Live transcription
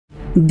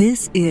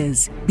This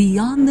is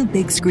Beyond the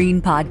Big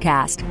Screen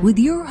podcast with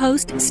your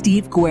host,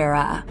 Steve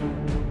Guerra.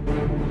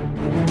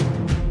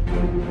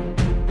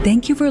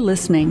 Thank you for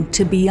listening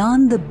to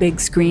Beyond the Big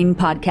Screen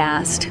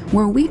podcast,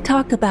 where we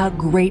talk about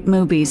great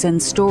movies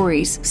and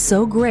stories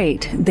so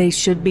great they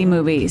should be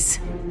movies.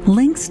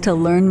 Links to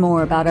learn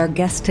more about our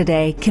guest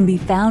today can be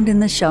found in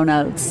the show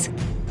notes.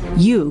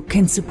 You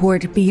can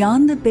support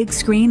Beyond the Big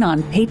Screen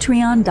on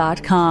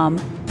Patreon.com.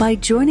 By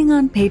joining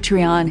on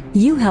Patreon,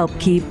 you help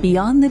keep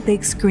Beyond the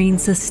Big Screen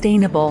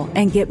sustainable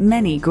and get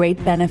many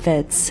great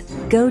benefits.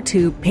 Go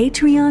to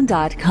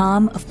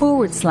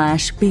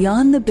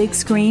patreon.com/Beyond the Big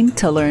Screen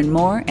to learn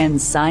more and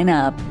sign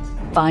up.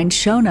 Find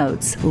show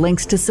notes,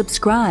 links to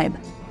subscribe,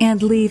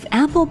 and leave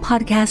Apple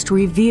Podcast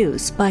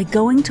reviews by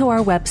going to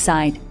our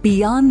website,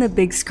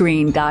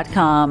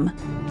 beyondthebigscreen.com.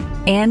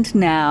 And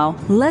now,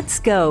 let's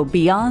go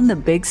beyond the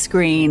big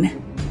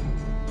screen.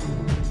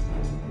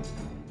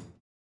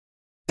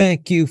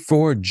 Thank you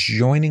for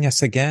joining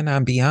us again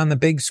on Beyond the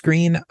Big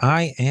Screen.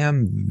 I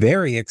am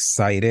very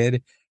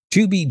excited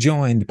to be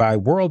joined by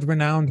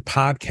world-renowned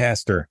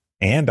podcaster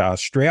and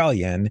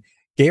Australian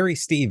Garry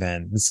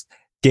Stevens.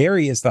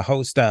 Garry is the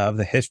host of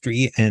the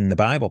History in the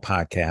Bible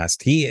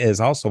podcast. He is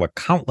also a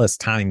countless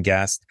time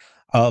guest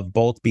of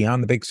both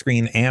Beyond the Big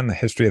Screen and the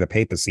History of the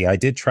Papacy. I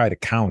did try to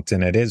count,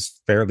 and it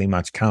is fairly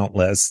much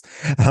countless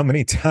how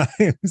many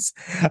times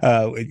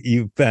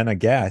you've been a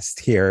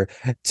guest here.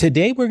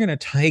 Today, we're going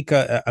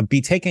to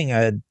be taking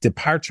a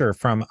departure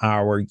from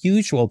our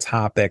usual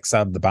topics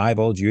of the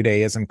Bible,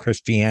 Judaism,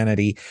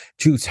 Christianity,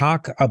 to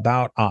talk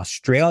about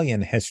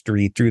Australian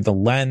history through the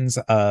lens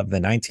of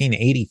the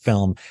 1980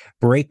 film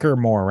Breaker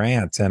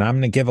Morant. And I'm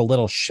going to give a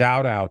little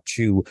shout out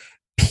to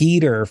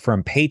Peter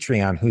from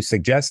Patreon, who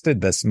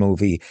suggested this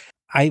movie.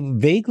 I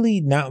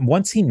vaguely,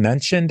 once he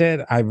mentioned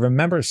it, I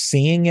remember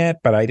seeing it,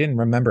 but I didn't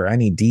remember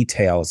any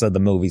details of the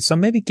movie. So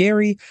maybe,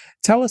 Garry,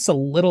 tell us a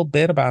little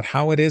bit about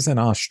how it is in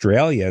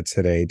Australia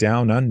today,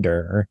 down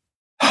under.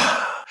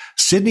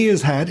 Sydney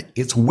has had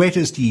its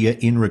wettest year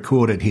in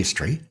recorded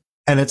history,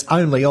 and it's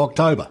only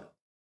October.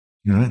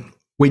 You know,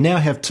 we now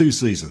have 2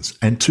 seasons,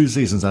 and 2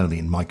 seasons only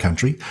in my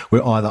country.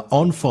 We're either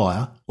on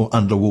fire or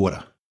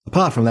underwater.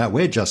 Apart from that,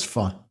 we're just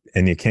fine.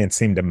 And you can't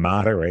seem to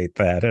moderate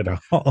that at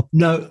all.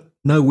 No,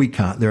 we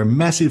can't. There are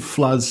massive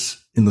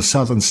floods in the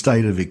southern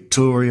state of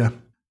Victoria.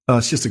 Oh,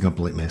 it's just a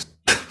complete mess.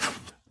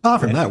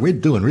 Apart from that, we're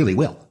doing really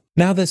well.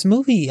 Now, this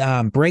movie,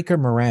 Breaker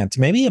Morant,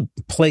 maybe a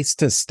place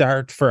to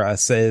start for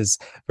us is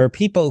for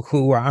people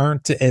who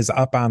aren't as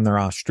up on their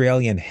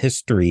Australian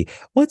history.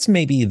 What's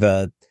maybe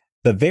the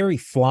very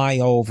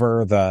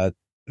flyover,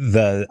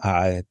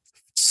 the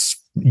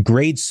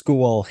grade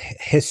school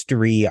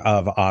history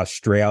of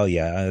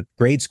Australia,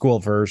 grade school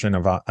version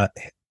of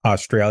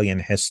Australian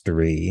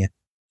history?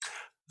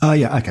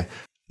 Yeah, okay.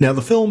 Now,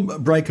 the film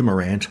Breaker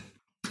Morant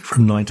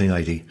from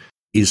 1980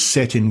 is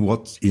set in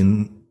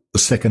the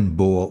Second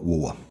Boer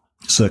War,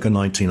 circa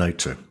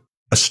 1902.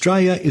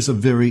 Australia is a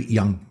very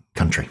young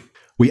country.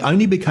 We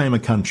only became a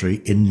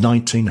country in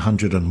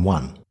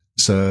 1901.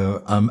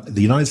 So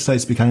the United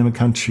States became a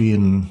country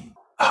in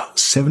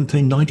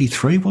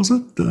 1793, was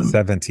it?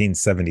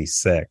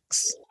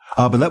 1776.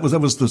 But that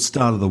was the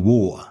start of the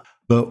war.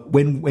 But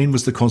when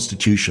was the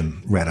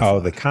Constitution ratified?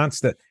 Oh,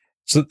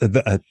 so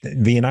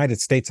the United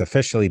States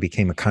officially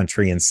became a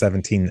country in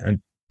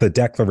the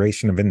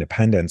Declaration of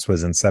Independence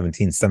was in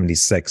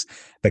 1776.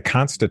 The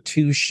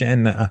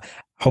Constitution,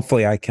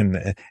 hopefully I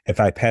can, if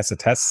I pass a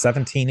test,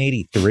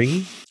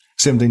 1783?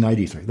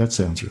 1783, that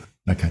sounds right.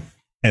 Okay.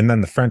 And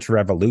then the French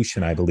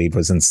Revolution, I believe,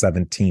 was in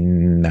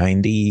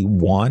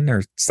 1791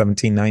 or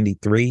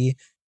 1793.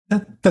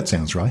 That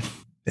sounds right.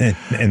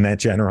 In that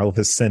general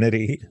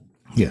vicinity.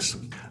 Yes.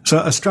 So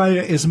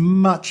Australia is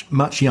much,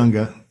 much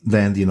younger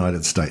than the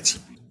United States.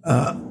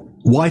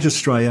 White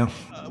Australia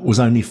was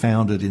only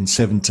founded in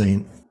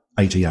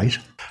 1788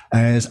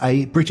 as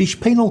a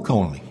British penal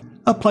colony,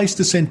 a place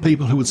to send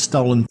people who had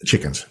stolen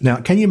chickens.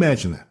 Now, can you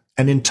imagine that?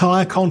 An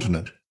entire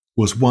continent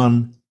was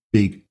one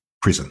big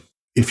prison.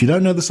 If you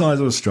don't know the size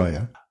of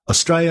Australia,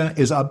 Australia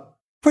is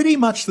pretty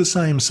much the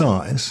same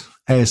size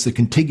as the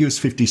contiguous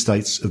 50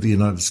 states of the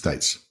United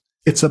States.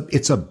 It's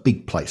a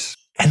big place.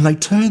 And they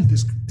turned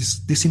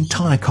this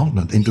entire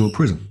continent into a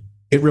prison.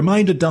 It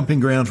remained a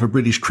dumping ground for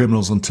British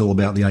criminals until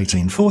about the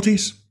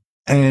 1840s,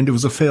 and it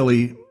was a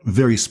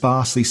very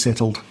sparsely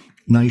settled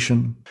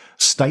nation.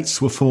 States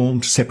were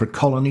formed, separate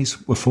colonies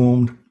were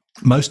formed.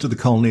 Most of the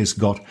colonies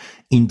got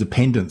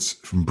independence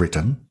from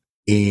Britain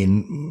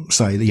in,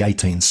 say, the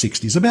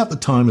 1860s, about the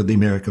time of the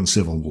American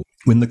Civil War,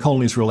 when the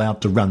colonies were allowed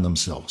to run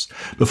themselves.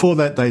 Before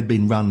that, they'd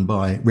been run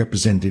by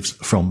representatives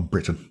from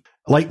Britain.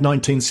 Late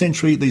 19th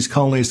century, these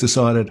colonies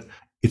decided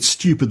it's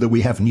stupid that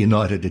we haven't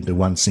united into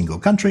one single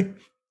country,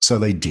 so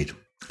they did.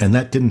 And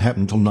that didn't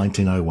happen until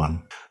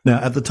 1901. Now,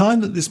 at the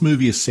time that this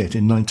movie is set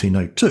in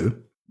 1902,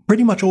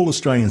 pretty much all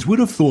Australians would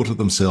have thought of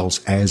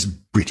themselves as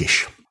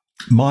British.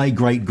 My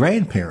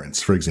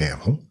great-grandparents, for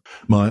example,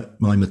 my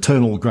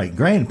maternal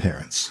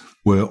great-grandparents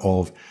were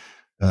of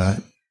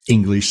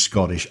English,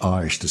 Scottish,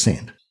 Irish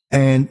descent.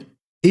 And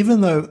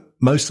even though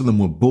most of them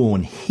were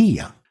born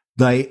here,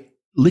 they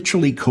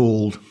literally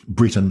called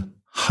Britain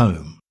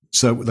home.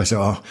 So they say,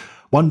 oh,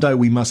 one day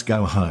we must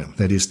go home.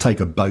 That is, take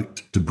a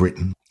boat to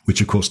Britain,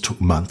 which of course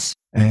took months,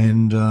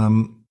 and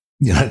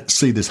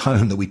see this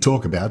home that we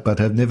talk about but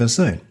have never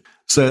seen.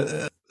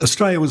 So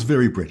Australia was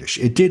very British.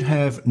 It did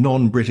have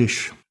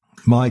non-British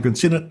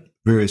migrants in it,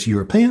 various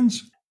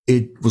Europeans.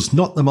 It was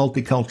not the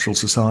multicultural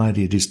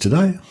society it is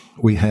today.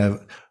 We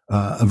have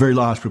a very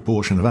large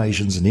proportion of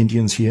Asians and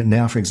Indians here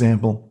now, for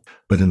example.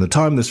 But in the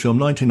time of this film,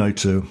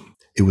 1902,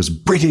 it was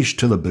British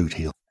to the boot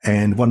heel.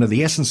 And one of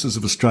the essences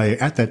of Australia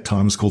at that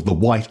time was called the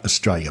White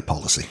Australia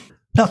policy.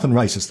 Nothing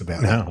racist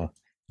about it. No,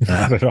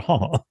 not at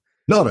all.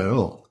 Not at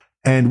all.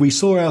 And we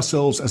saw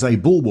ourselves as a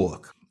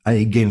bulwark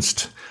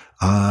against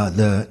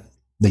the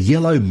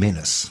Yellow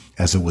Menace,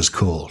 as it was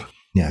called.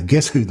 Now,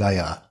 guess who they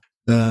are?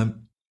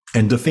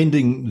 And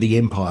defending the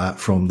empire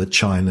from the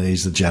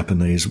Chinese, the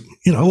Japanese,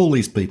 all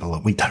these people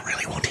that we don't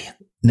really want here.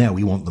 Now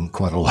we want them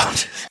quite a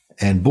lot.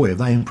 And boy, have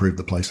they improved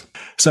the place.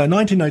 So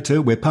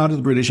 1902, we're part of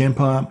the British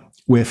Empire.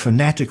 We're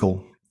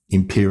fanatical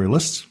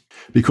imperialists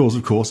because,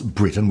 of course,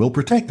 Britain will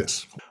protect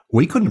us.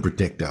 We couldn't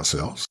protect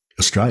ourselves,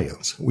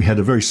 Australians. We had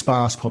a very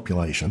sparse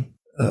population,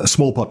 a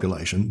small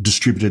population,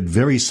 distributed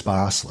very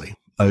sparsely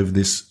over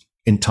this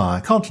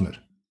entire continent.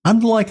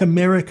 Unlike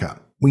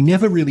America, we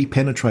never really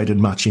penetrated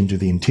much into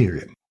the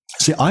interior.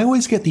 See, I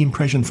always get the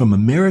impression from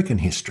American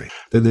history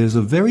that there's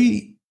a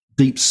very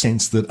deep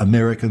sense that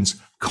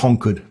Americans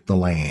conquered the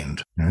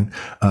land.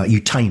 You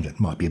tamed it,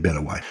 might be a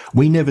better way.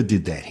 We never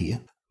did that here,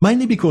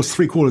 mainly because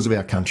 3/4 of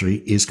our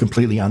country is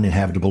completely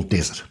uninhabitable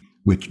desert,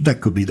 which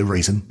that could be the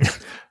reason.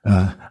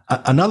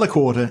 Another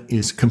quarter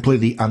is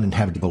completely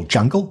uninhabitable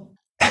jungle,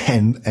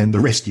 and the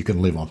rest you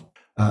can live on.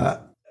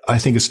 I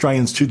think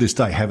Australians to this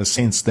day have a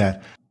sense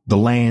that the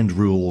land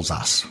rules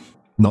us,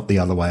 not the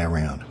other way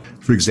around.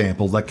 For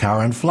example, the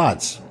current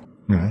floods,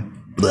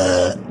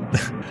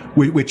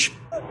 which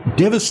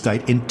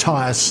devastate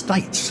entire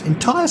states.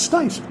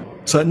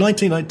 So in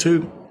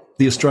 1902,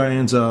 the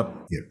Australians are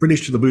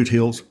British to the boot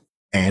heels,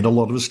 and a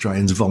lot of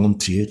Australians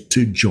volunteered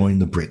to join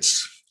the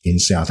Brits in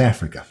South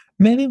Africa.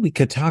 Maybe we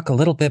could talk a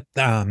little bit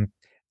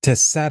to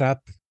set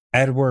up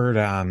Edward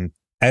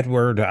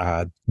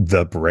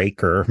the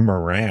Breaker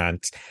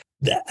Morant.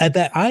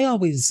 That I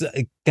always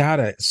got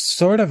a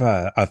sort of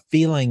a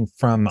feeling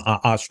from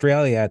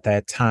Australia at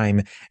that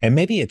time, and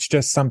maybe it's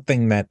just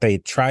something that they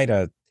try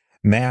to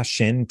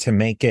mash in to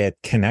make it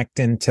connect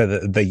into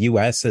the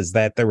U.S., is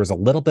that there was a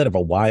little bit of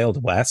a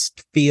Wild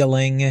West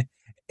feeling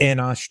in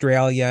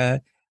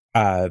Australia.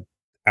 I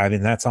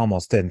mean, that's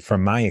almost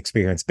from my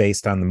experience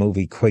based on the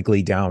movie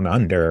Quigley Down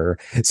Under,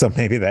 so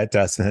maybe that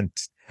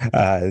doesn't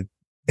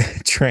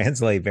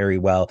translate very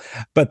well,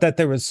 but that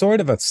there was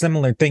sort of a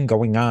similar thing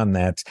going on,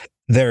 that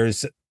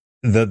there's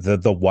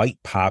the white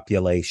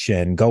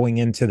population going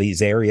into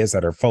these areas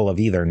that are full of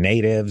either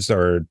natives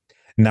or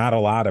not a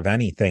lot of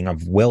anything,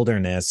 of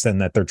wilderness, and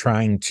that they're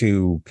trying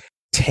to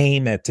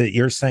tame it.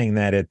 You're saying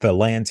that the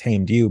land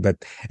tamed you,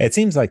 but it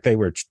seems like they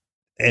were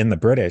in the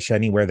British,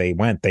 anywhere they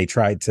went, they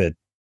tried to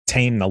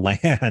tame the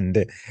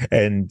land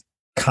and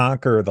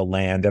conquer the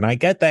land. And I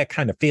get that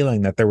kind of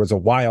feeling that there was a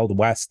Wild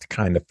West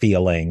kind of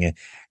feeling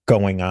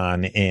going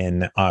on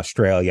in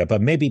Australia,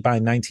 but maybe by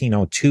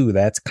 1902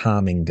 that's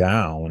calming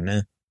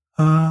down.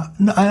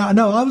 No,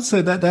 I would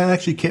say that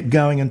actually kept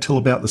going until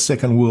about the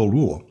Second World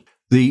War.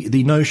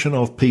 The notion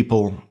of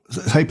people,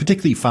 say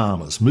particularly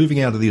farmers, moving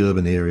out of the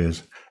urban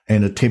areas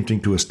and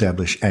attempting to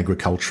establish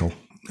agricultural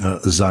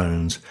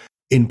zones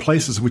in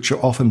places which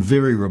are often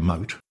very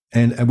remote,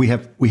 and we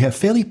have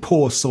fairly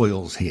poor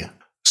soils here.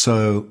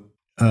 So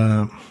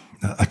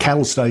a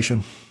cattle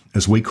station,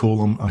 as we call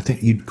them, I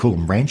think you'd call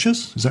them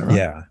ranches, is that right?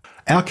 Yeah.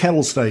 Our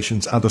cattle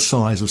stations are the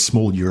size of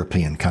small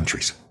European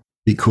countries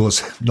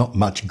because not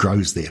much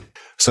grows there.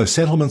 So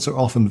settlements are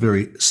often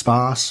very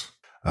sparse.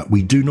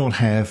 We do not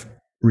have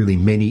really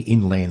many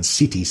inland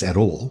cities at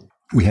all.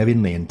 We have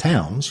inland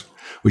towns,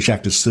 which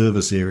act as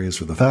service areas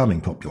for the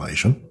farming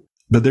population.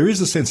 But there is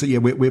a sense that,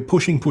 we're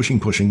pushing,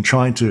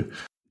 trying to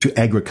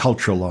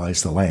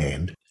agriculturalize the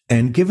land.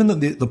 And given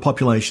that the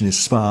population is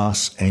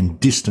sparse and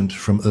distant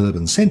from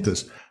urban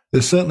centres,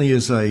 there certainly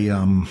is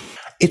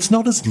it's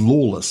not as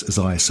lawless as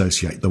I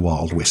associate the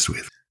Wild West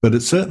with, but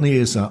it certainly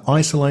is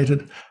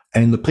isolated,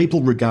 and the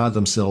people regard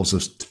themselves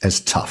as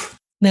tough.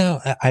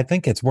 Now, I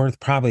think it's worth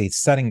probably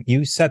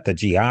you set the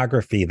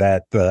geography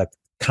that the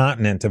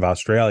continent of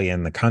Australia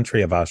and the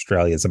country of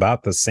Australia is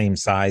about the same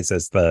size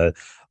as the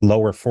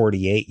lower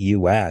 48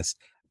 US.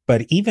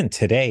 But even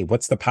today,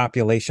 what's the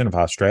population of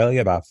Australia?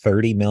 About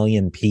 30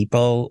 million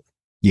people?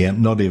 Yeah,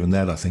 not even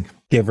that, I think.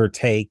 Give or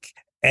take.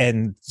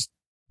 And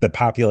the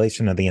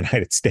population of the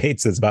United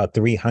States is about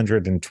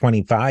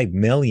 325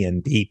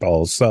 million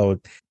people. So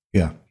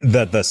yeah,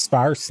 the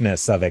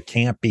sparseness of it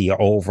can't be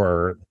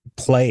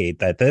overplayed,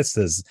 that this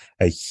is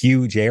a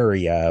huge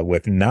area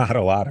with not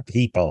a lot of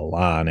people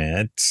on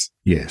it.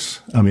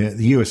 Yes. I mean,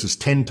 the US is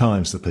 10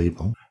 times the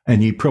people,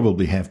 and you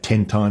probably have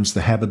 10 times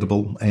the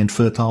habitable and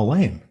fertile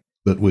land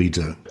that we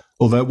do.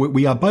 Although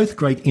we are both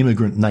great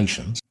immigrant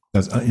nations,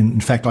 In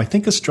fact, I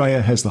think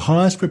Australia has the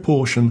highest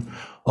proportion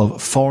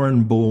of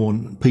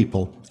foreign-born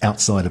people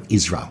outside of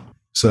Israel.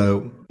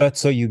 So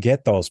you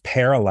get those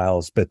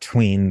parallels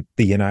between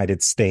the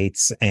United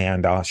States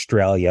and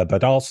Australia,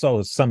 but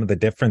also some of the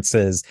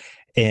differences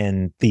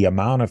in the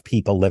amount of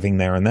people living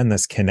there, and then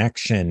this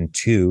connection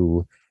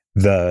to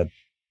the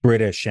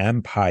British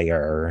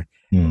Empire.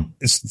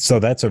 So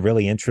that's a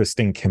really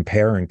interesting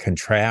compare and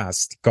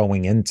contrast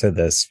going into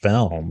this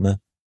film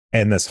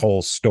and this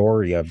whole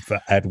story of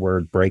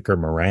Edward Breaker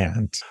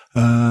Morant.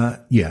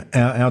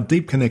 Our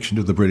deep connection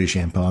to the British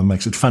Empire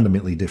makes it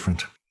fundamentally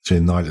different to the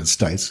United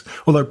States,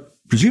 although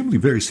presumably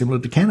very similar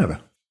to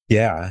Canada.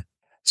 Yeah.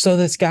 So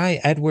this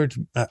guy,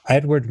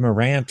 Edward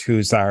Morant,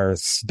 who's our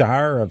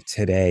star of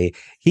today,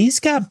 he's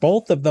got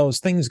both of those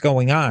things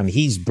going on.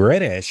 He's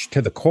British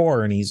to the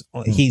core, and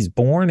he's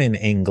born in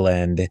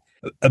England,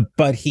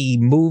 but he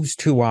moves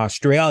to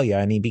Australia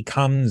and he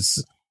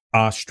becomes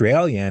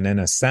Australian in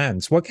a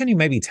sense. What can you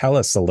maybe tell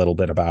us a little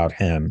bit about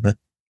him?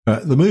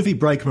 The movie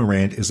Breaker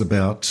Morant is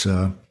about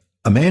a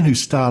man who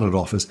started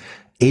off as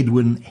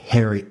Edwin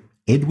Henry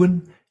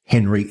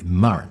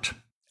Morant,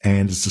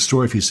 and it's the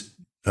story of his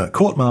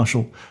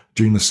court-martial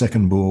during the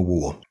Second Boer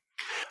War.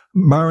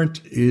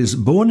 Morant is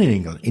born in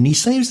England, and he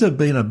seems to have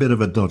been a bit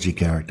of a dodgy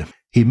character.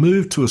 He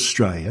moved to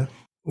Australia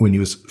when he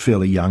was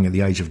fairly young, at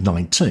the age of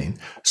 19,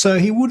 so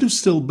he would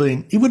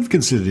have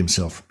considered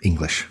himself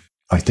English,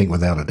 I think,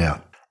 without a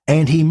doubt.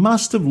 And he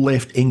must have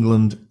left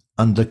England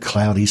under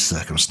cloudy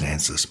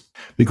circumstances,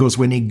 because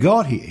when he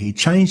got here, he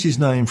changed his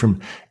name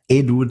from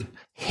Edward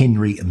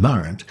Henry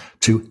Morant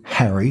to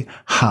Harry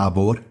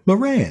Harbord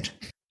Morant.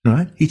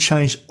 Right? He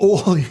changed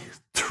all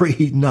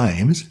three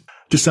names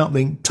to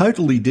something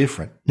totally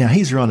different. Now,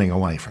 he's running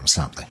away from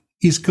something.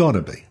 He's got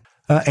to be.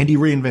 And he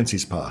reinvents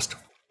his past.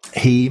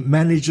 He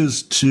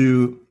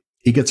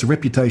gets a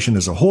reputation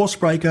as a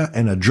horsebreaker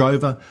and a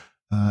drover.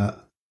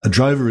 A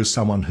drover is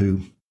someone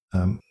who,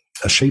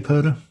 a sheep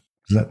herder.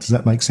 Does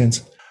that make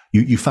sense?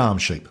 You farm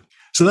sheep.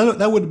 So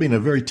that would have been a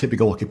very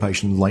typical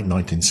occupation in the late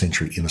 19th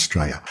century in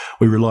Australia.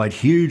 We relied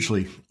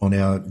hugely on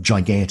our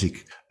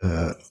gigantic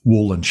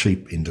wool and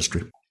sheep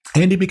industry.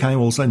 And he became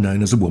also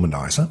known as a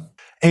womanizer,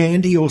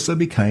 and he also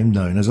became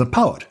known as a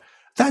poet.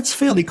 That's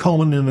fairly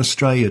common in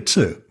Australia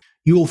too.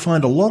 You will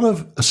find a lot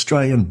of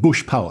Australian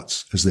bush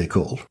poets, as they're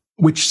called,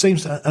 which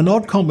seems an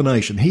odd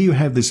combination. Here you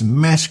have this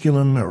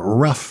masculine,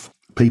 rough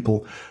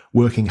people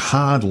working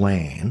hard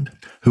land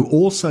who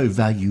also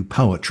value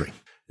poetry.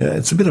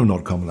 It's a bit of an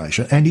odd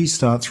combination, and he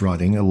starts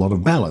writing a lot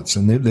of ballads,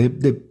 and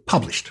they're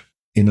published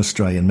in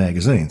Australian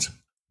magazines.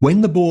 When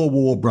the Boer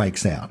War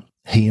breaks out,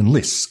 he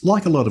enlists,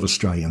 like a lot of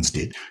Australians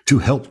did, to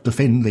help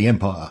defend the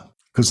empire,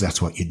 because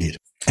that's what you did.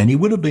 And he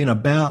would have been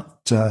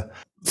about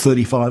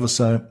 35 or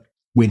so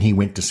when he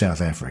went to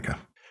South Africa.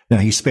 Now,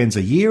 he spends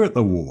a year at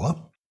the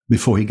war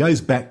before he goes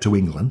back to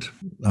England.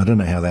 I don't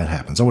know how that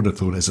happens. I would have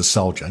thought as a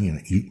soldier,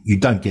 you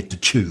don't get to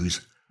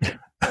choose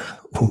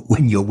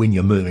when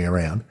you're moving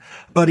around.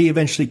 But he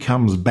eventually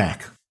comes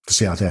back to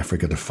South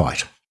Africa to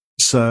fight.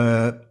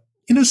 So,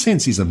 in a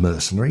sense, he's a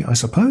mercenary, I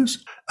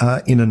suppose.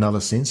 In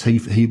another sense,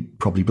 he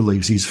probably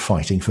believes he's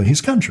fighting for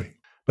his country.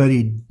 But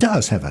he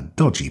does have a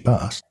dodgy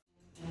past.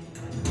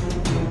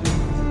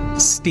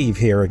 Steve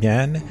here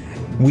again.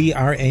 We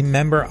are a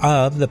member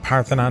of the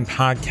Parthenon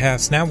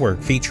Podcast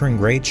Network, featuring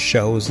great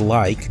shows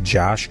like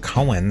Josh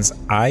Cohen's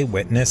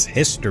Eyewitness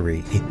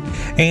History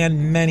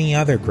and many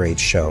other great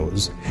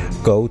shows.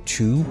 Go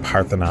to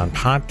Parthenon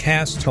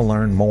Podcast to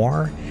learn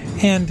more.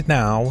 And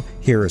now,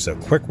 here is a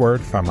quick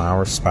word from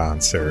our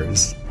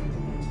sponsors.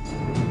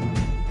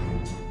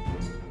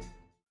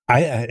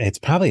 It's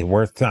probably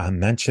worth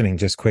mentioning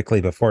just quickly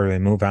before we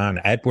move on.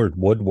 Edward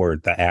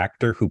Woodward, the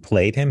actor who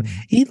played him,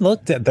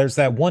 there's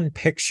that one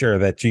picture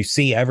that you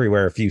see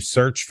everywhere. If you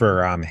search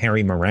for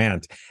Harry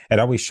Morant, it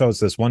always shows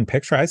this one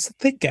picture. I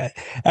think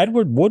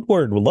Edward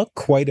Woodward looked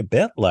quite a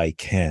bit like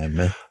him.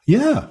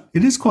 Yeah,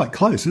 it is quite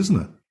close, isn't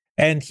it?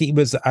 And he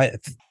was,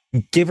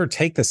 give or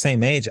take, the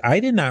same age. I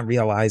did not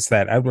realize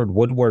that Edward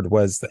Woodward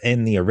was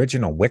in the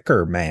original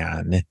Wicker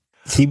Man.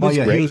 He was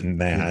great in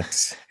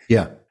that.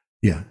 Yeah.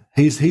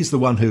 He's the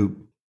one who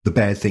the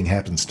bad thing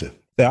happens to.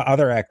 The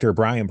other actor,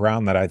 Brian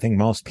Brown, that I think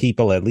most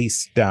people, at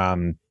least,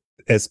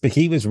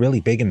 he was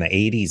really big in the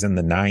 80s and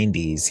the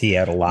 90s. He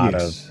had a lot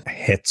of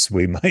hits,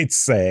 we might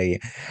say.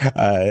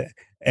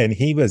 And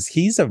he was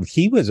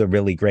a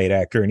really great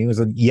actor, and he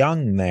was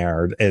young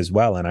there as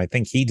well. And I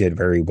think he did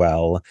very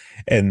well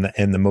in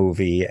the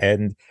movie.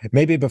 And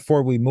maybe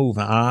before we move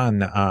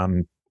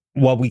on,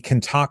 well, we can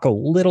talk a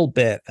little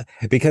bit,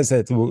 because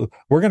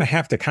we're going to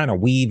have to kind of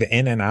weave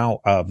in and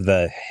out of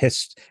the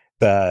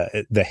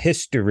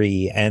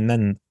history and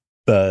then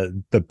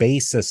the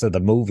basis of the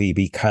movie,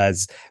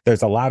 because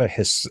there's a lot of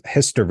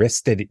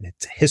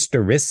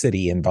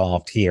historicity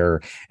involved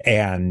here,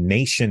 and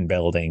nation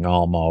building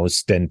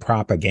almost, and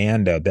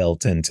propaganda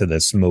built into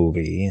this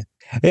movie.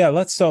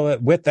 Yeah, so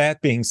with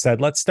that being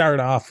said, let's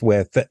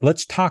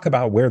talk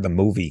about where the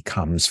movie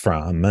comes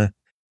from.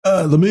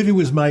 The movie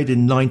was made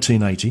in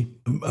 1980.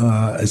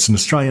 It's an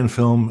Australian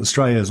film.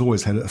 Australia has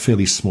always had a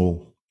fairly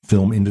small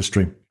film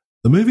industry.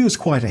 The movie was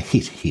quite a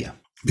hit here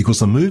because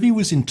the movie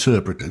was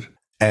interpreted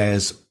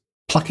as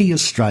plucky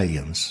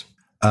Australians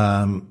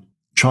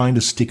trying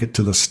to stick it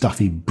to the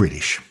stuffy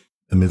British.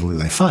 Admittedly,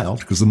 they failed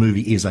because the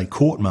movie is a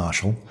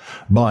court-martial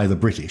by the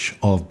British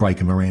of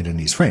Breaker Morant and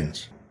his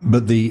friends.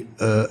 But the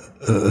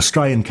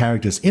Australian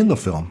characters in the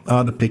film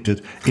are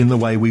depicted in the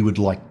way we would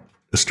like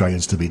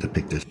Australians to be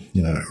depicted.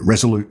 You know,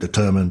 resolute,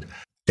 determined,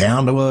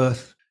 down to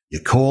earth. You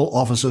call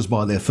officers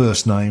by their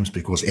first names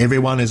because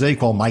everyone is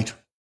equal, mate.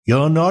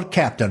 You're not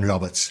Captain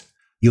Roberts.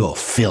 You're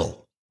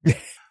Phil.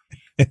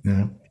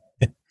 Yeah.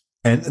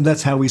 And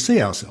that's how we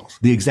see ourselves,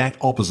 the exact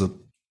opposite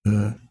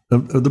of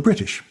the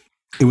British.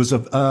 It was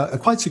a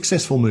quite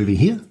successful movie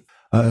here,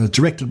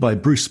 directed by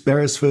Bruce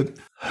Beresford,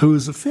 who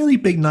was a fairly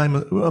big name,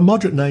 a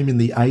moderate name in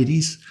the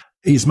 80s.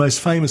 His most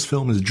famous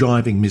film is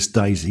Driving Miss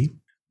Daisy,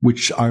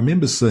 which I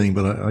remember seeing,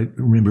 but I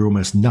remember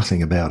almost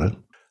nothing about it.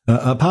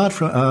 Apart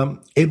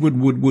from Edward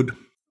Woodward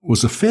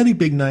was a fairly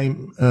big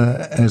name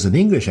as an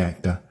English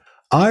actor.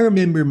 I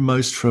remember him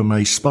most from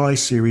a spy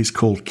series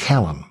called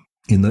Callan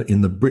in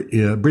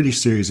the British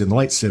series in the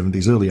late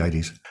 70s, early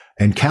 80s.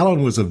 And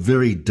Callan was a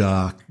very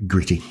dark,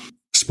 gritty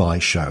spy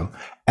show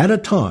at a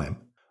time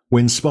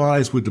when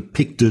spies were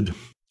depicted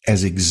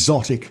as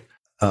exotic,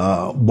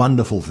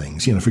 wonderful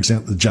things. You know, for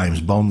example, the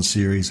James Bond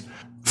series,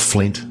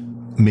 Flint,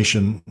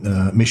 Mission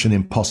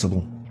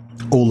Impossible,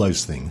 all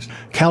those things.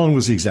 Callan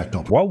was the exact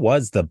opposite. What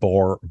was the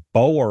Boer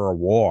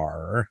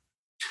War?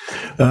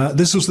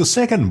 This was the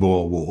second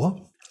Boer War,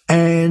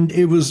 and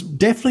it was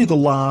definitely the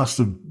last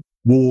of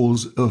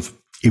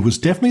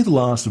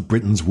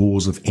Britain's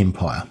wars of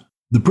empire.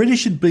 The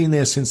British had been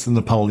there since the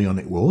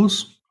Napoleonic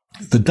Wars.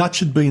 The Dutch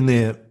had been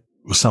there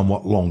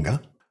somewhat longer.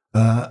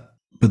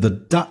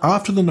 But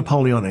after the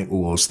Napoleonic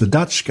Wars, the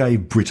Dutch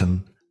gave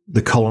Britain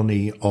the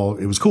colony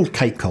it was called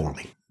Cape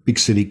Colony, big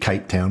city,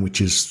 Cape Town,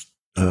 which is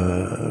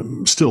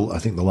still, I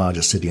think, the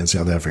largest city in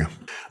South Africa.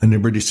 And the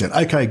British said,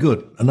 okay,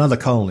 good, another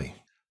colony,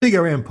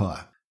 bigger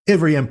empire.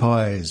 Every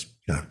empire is,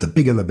 the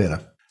bigger the better.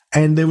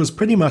 And there was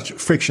pretty much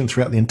friction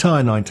throughout the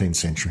entire 19th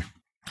century.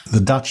 The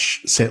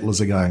Dutch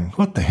settlers are going,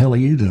 what the hell are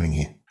you doing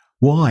here?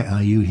 Why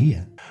are you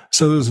here?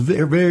 So there was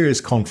various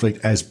conflict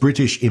as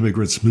British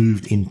immigrants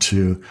moved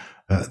into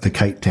the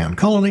Cape Town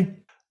colony.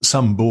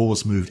 Some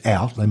Boers moved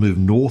out. They moved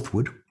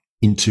northward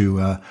into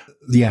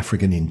the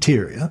African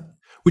interior,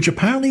 which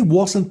apparently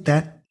wasn't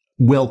that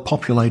well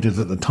populated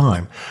at the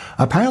time.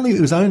 Apparently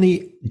it was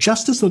only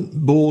just as the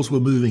Boers were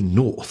moving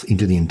north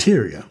into the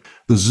interior,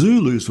 the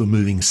Zulus were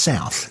moving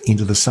south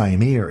into the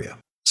same area.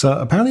 So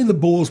apparently the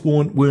Boers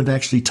weren't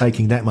actually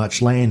taking that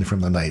much land from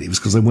the natives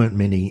because there weren't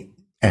many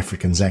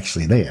Africans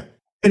actually there.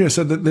 Anyway,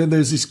 so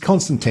there's this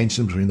constant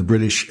tension between the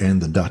British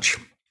and the Dutch.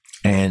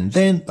 And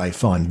then they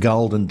find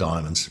gold and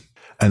diamonds.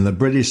 And the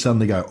British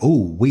suddenly go,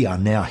 oh, we are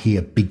now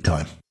here big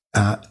time.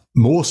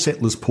 More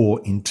settlers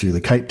pour into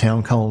the Cape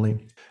Town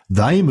colony.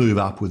 They move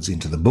upwards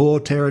into the Boer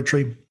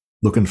territory,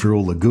 looking for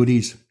all the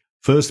goodies.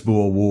 First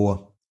Boer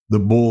War, the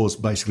Boers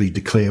basically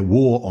declare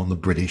war on the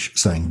British,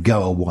 saying,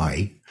 go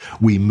away.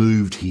 We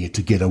moved here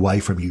to get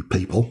away from you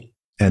people.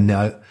 And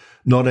now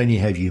not only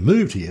have you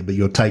moved here, but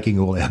you're taking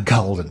all our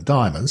gold and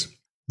diamonds.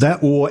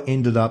 That war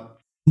ended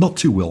up not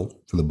too well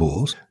for the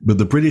Boers, but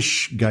the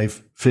British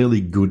gave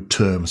fairly good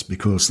terms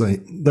because they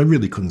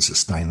really couldn't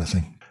sustain the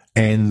thing.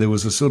 And there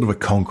was a sort of a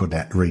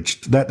concordat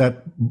reached.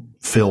 That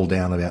fell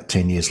down about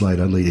 10 years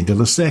later, leading to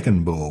the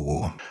Second Boer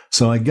War.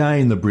 So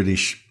again, the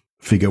British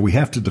figure we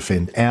have to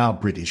defend our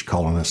British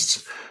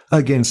colonists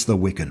against the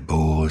wicked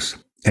Boers.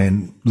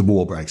 And the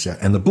war breaks out.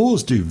 And the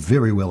Boers do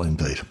very well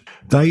indeed.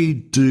 They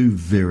do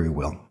very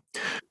well.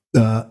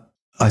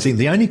 I think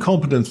the only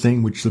competent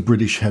thing which the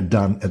British had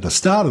done at the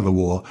start of the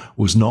war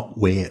was not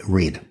wear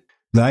red.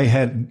 They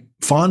had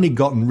finally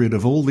gotten rid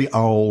of all the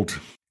old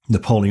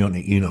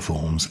Napoleonic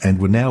uniforms and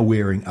were now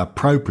wearing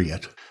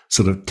appropriate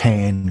sort of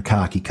tan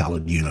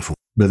khaki-coloured uniforms.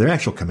 But their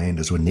actual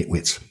commanders were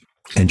nitwits.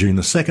 And during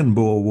the Second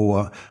Boer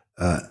War,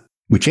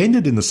 which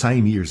ended in the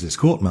same year as this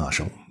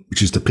court-martial,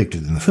 which is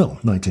depicted in the film,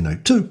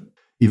 1902,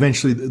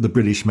 eventually the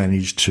British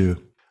managed to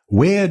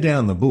wear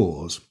down the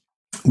Boers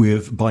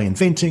by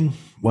inventing,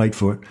 wait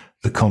for it,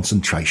 the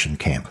concentration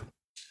camp.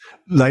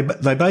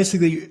 They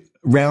basically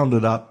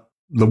rounded up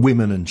the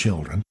women and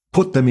children,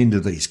 put them into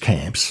these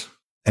camps,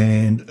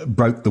 and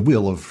broke the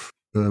will of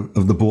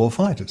the Boer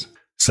fighters.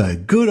 So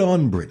good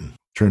on Britain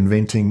for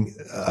inventing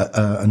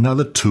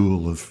another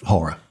tool of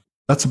horror.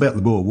 That's about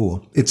the Boer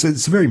War. It's a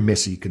very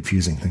messy,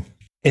 confusing thing.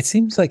 It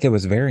seems like it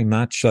was very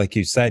much, like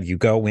you said, you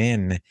go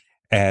in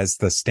as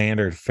the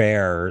standard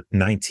fare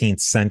 19th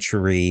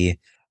century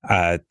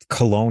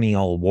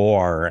colonial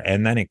war,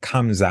 and then it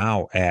comes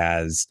out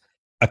as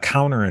a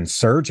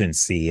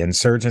counterinsurgency,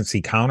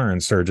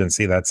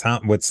 counterinsurgency.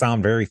 That would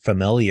sound very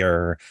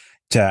familiar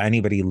to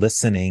anybody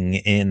listening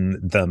in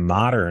the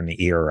modern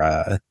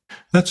era.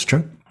 That's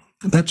true.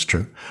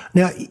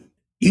 Now,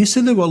 you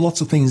said there were lots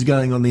of things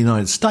going on in the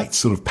United States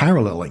sort of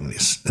paralleling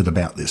this at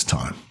about this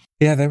time.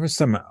 Yeah, there were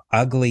some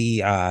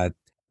ugly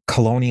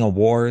colonial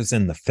wars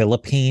in the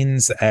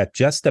Philippines at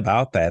just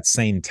about that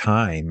same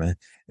time,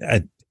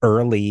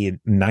 early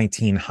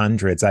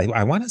 1900s.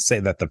 I want to say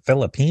that the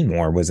Philippine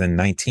War was in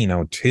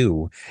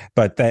 1902,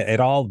 but that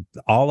all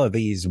of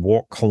these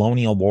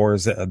colonial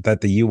wars that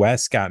the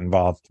U.S. got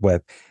involved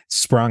with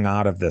sprung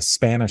out of the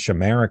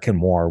Spanish-American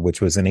War,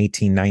 which was in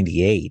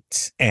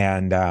 1898.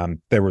 And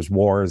there was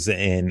wars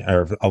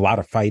or a lot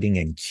of fighting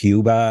in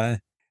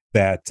Cuba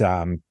that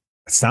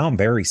sound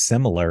very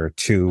similar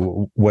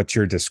to what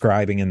you're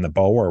describing in the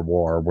Boer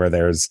War, where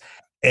there's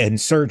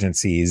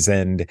insurgencies,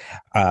 and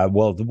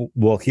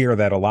we'll hear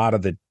that a lot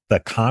of the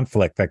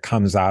conflict that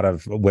comes out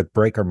of with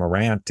Breaker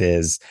Morant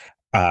is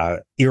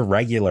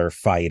irregular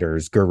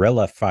fighters,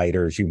 guerrilla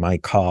fighters, you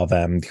might call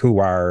them, who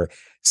are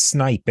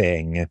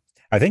sniping.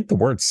 I think the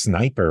word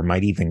sniper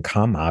might even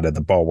come out of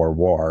the Boer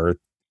War.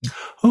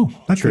 Oh,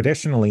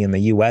 traditionally in the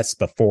U.S.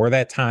 before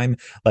that time,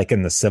 like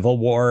in the Civil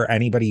War,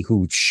 anybody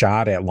who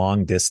shot at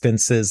long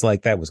distances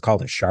like that was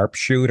called a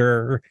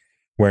sharpshooter,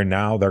 where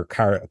now they're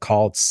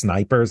called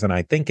snipers. And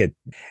I think it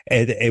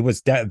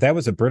was that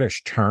was a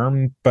British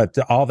term, but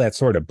all that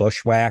sort of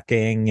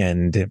bushwhacking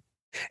and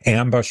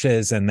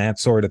ambushes and that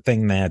sort of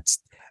thing that's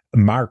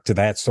marked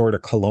that sort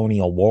of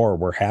colonial war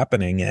were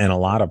happening in a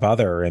lot of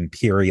other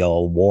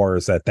imperial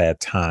wars at that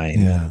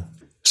time. Yeah.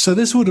 So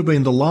this would have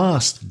been the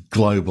last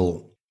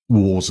global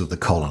wars of the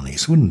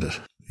colonies, wouldn't it?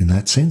 In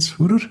that sense,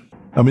 would it?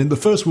 I mean, the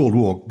First World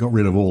War got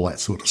rid of all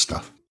that sort of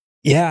stuff.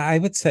 Yeah, I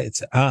would say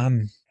it's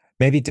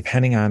maybe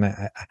depending on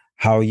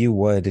how you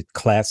would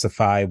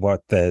classify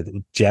what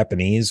the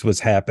Japanese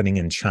was happening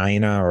in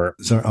China, or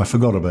sorry, I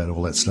forgot about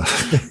all that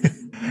stuff.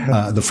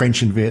 The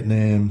French in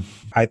Vietnam.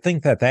 I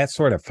think that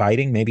sort of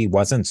fighting maybe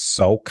wasn't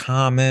so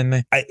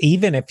common.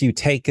 Even if you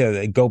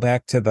go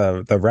back to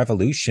the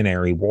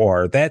Revolutionary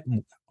War, that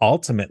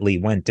ultimately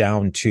went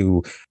down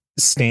to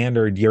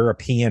standard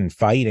European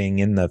fighting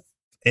in the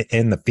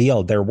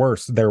field. There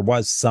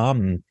was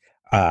some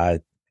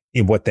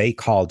in what they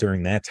call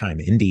during that time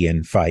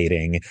Indian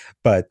fighting,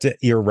 but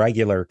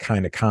irregular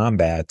kind of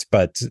combat.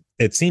 But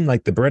it seemed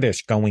like the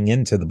British going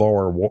into the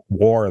Boer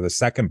War, the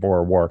Second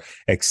Boer War,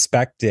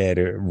 expected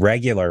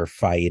regular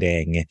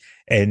fighting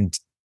and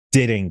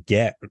didn't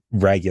get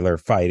regular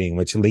fighting,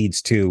 which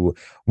leads to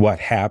what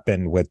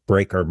happened with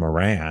Breaker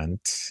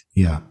Morant.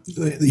 Yeah.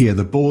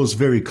 The Boers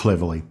very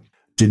cleverly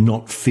did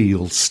not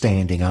field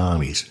standing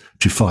armies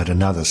to fight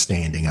another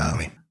standing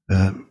army.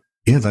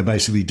 They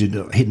basically did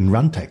hit and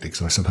run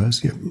tactics, I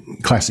suppose. Yeah,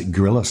 classic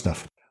guerrilla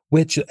stuff.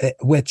 Which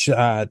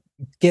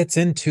gets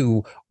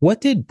into,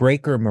 what did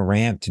Breaker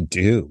Morant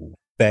do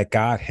that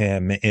got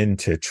him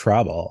into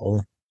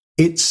trouble?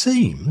 It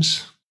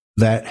seems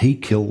that he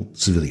killed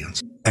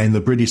civilians. And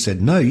the British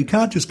said, no, you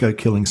can't just go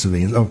killing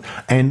civilians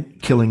and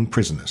killing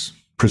prisoners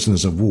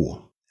of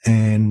war.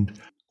 And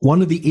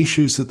one of the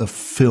issues that the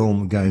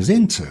film goes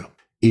into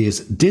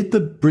is, did the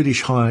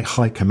British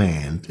High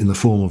Command, in the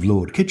form of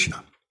Lord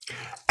Kitchener,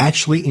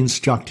 actually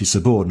instruct his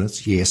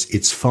subordinates, yes,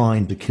 it's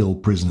fine to kill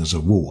prisoners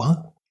of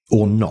war,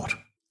 or not?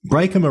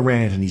 Breaker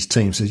Morant and his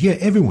team says, yeah,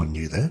 everyone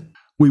knew that.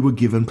 We were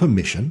given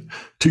permission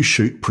to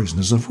shoot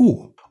prisoners of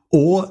war,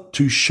 or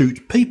to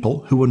shoot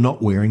people who were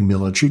not wearing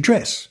military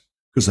dress,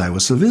 because they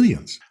were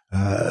civilians.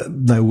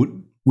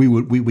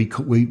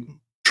 We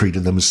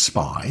treated them as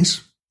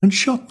spies and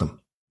shot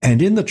them.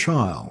 And in the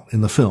trial,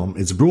 in the film,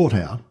 it's brought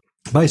out,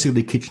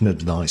 basically Kitchener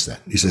denies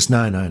that. He says,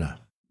 no,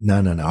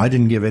 I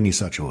didn't give any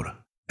such order.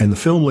 And the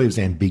film leaves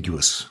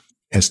ambiguous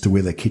as to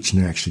whether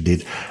Kitchener actually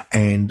did.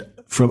 And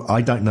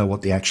I don't know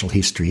what the actual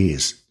history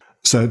is.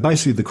 So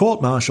basically the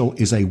court-martial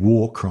is a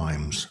war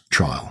crimes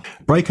trial.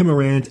 Breaker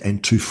Morant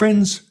and two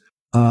friends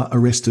are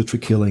arrested for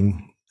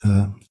killing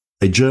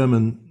a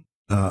German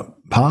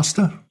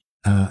pastor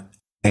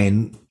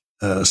and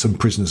some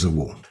prisoners of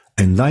war.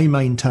 And they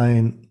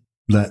maintain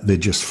that they're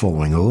just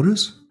following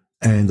orders.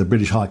 And the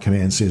British High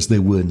Command says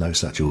there were no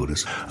such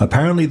orders.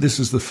 Apparently this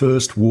is the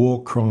first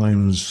war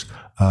crimes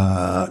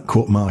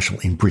court-martial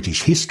in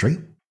British history,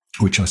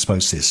 which I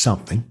suppose says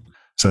something.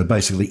 So it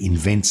basically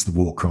invents the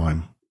war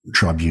crime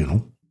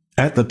tribunal.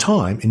 At the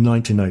time, in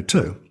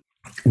 1902,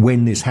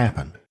 when this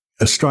happened,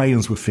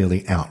 Australians were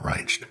fairly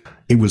outraged.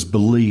 It was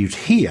believed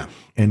here,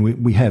 and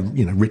we have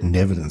written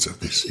evidence of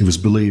this, it was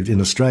believed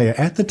in Australia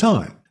at the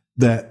time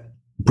that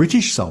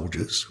British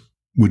soldiers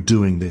were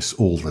doing this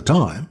all the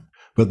time,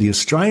 but the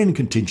Australian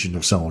contingent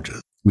of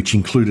soldiers, which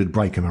included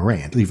Breaker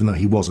Morant, even though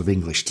he was of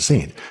English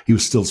descent, he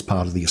was still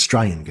part of the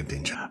Australian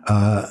contingent.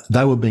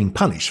 They were being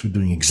punished for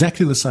doing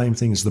exactly the same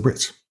thing as the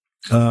Brits.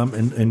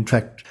 And in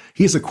fact,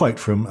 here's a quote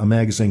from a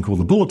magazine called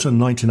The Bulletin,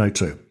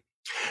 1902.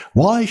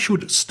 Why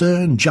should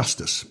stern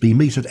justice be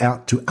meted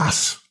out to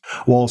us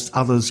whilst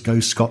others go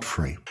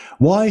scot-free?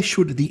 Why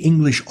should the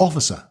English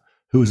officer,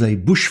 who is a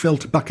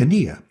bushveld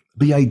buccaneer,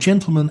 be a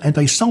gentleman and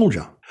a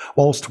soldier,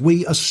 whilst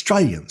we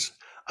Australians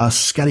are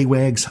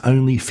scallywags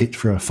only fit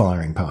for a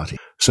firing party?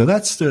 So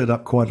that stirred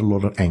up quite a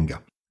lot of anger.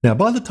 Now,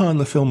 by the time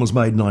the film was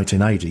made in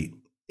 1980,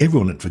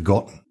 everyone had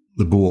forgotten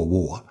the Boer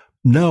War.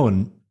 No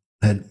one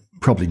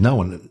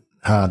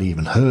hardly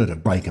even heard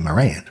of Breaker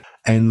Morant.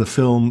 And the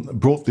film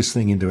brought this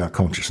thing into our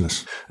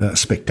consciousness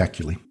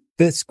spectacularly.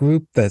 This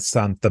group that's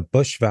the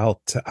Bushveld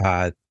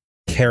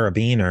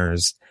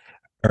Carabiners,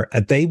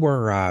 they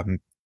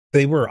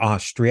were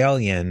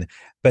Australian,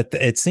 but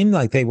it seemed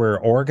like they were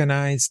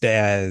organized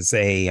as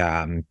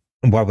a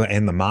well,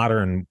 in the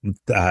modern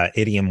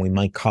idiom we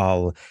might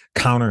call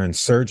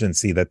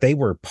counterinsurgency, that they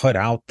were put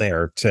out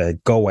there to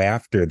go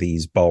after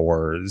these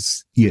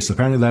Boers. Yes,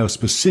 apparently they were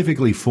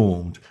specifically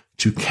formed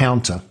to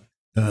counter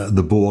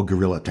the Boer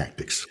guerrilla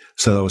tactics.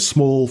 So they were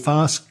small,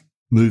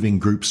 fast-moving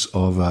groups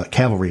of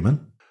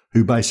cavalrymen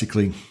who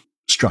basically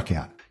struck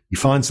out. You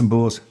find some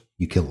Boers,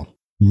 you kill them.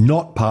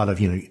 Not part of,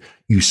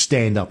 you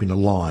stand up in a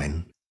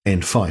line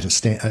and fight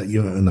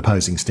an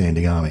opposing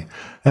standing army.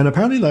 And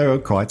apparently they were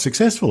quite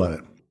successful at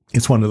it.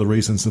 It's one of the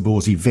reasons the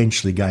Boers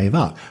eventually gave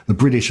up. The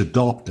British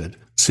adopted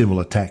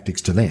similar tactics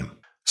to them.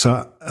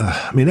 So,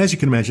 as you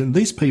can imagine,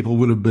 these people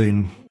would have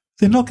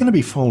they're not going to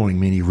be following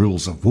many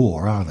rules of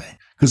war, are they?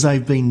 Because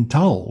they've been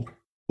told,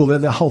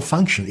 their whole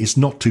function is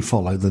not to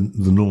follow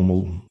the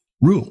normal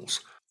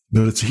rules.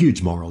 But it's a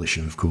huge moral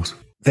issue, of course.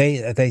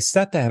 They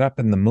set that up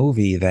in the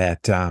movie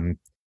that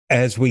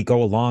as we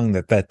go along,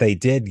 that they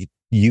did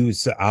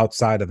use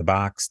outside of the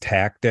box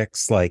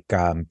tactics, like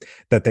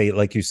that they,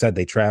 like you said,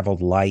 they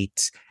traveled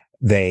light.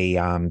 They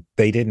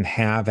didn't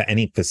have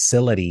any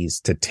facilities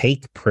to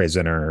take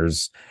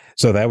prisoners.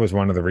 So that was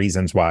one of the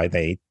reasons why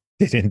they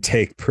didn't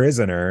take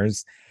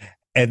prisoners.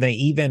 And they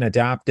even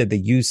adopted the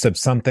use of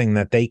something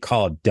that they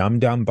called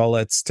dum-dum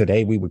bullets.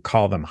 Today, we would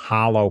call them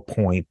hollow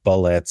point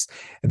bullets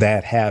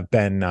that have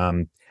been,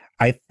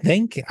 I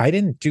think, I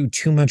didn't do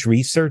too much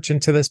research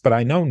into this, but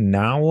I know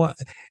now,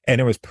 and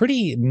it was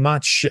pretty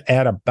much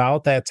at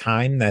about that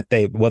time that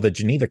the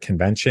Geneva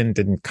Convention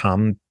didn't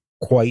come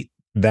quite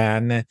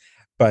then,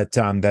 but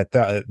that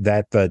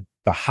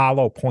the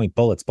hollow point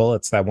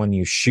bullets that when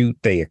you shoot,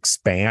 they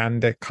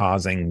expand,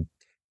 causing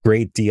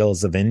great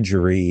deals of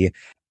injury,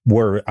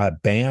 were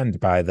banned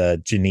by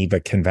the Geneva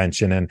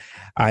Convention. And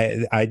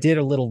I did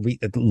a little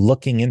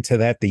looking into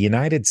that. The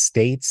United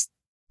States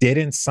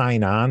didn't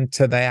sign on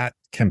to that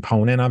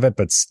component of it,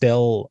 but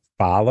still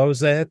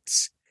follows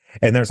it.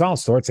 And there's all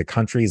sorts of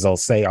countries that'll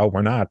say, oh,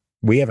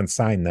 we haven't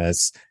signed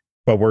this,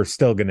 but we're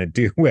still going to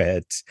do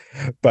it.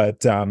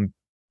 But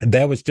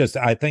that was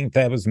I think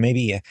that was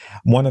maybe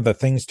one of the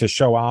things to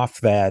show off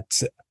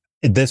that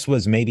this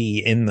was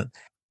maybe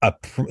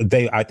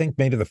I think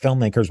maybe the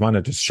filmmakers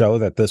wanted to show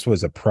that this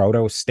was a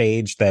proto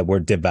stage, that we're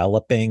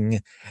developing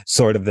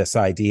sort of this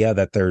idea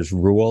that there's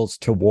rules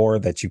to war,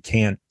 that you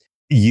can't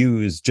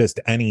use just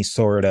any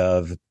sort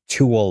of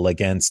tool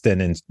against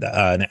an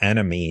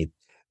enemy,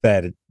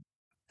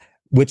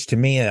 which to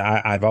me,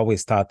 I've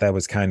always thought that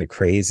was kind of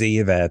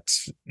crazy, that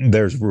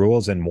there's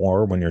rules in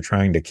war when you're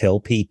trying to kill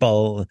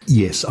people.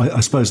 Yes, I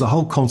suppose the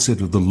whole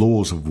concept of the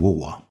laws of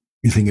war,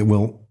 you think,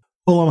 well,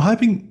 I'm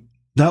hoping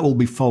that will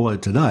be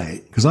followed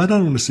today, because I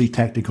don't want to see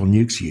tactical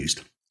nukes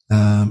used.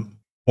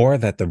 Or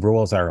that the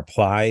rules are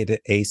applied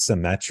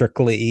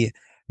asymmetrically,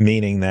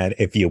 meaning that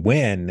if you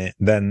win,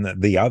 then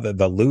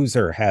the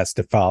loser has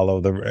to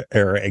follow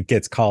or it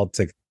gets called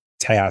to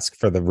task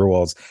for the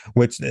rules,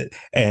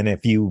 and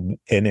if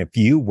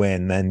you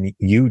win, then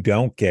you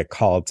don't get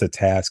called to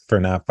task for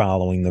not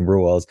following the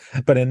rules.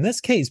 But in this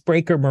case,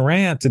 Breaker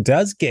Morant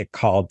does get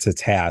called to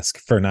task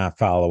for not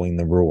following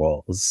the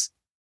rules.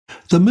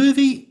 The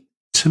movie,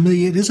 to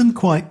me, it isn't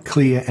quite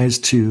clear as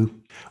to,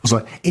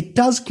 it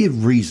does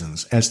give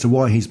reasons as to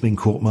why he's been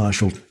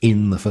court-martialed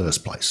in the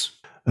first place.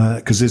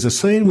 Because there's a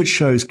scene which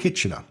shows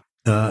Kitchener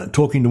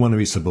talking to one of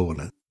his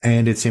subordinates,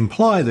 and it's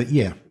implied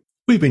that,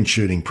 we've been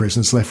shooting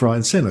prisoners left, right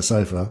and centre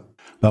so far,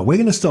 but we're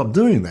going to stop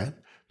doing that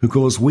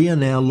because we are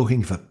now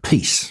looking for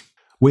peace.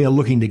 We are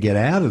looking to get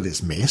out of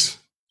this mess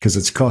because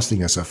it's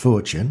costing us a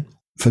fortune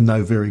for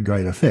no very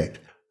great effect.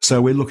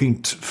 So we're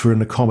looking for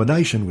an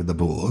accommodation with the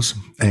Boers,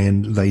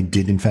 and they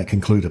did in fact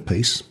conclude a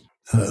peace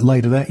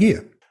later that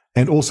year.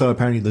 And also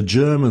apparently the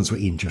Germans were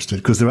interested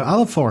because there are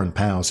other foreign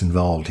powers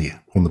involved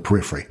here on the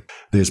periphery.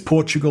 There's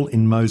Portugal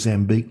in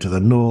Mozambique to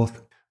the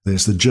north.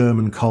 There's the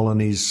German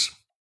colonies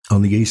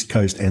on the east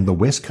coast and the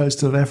west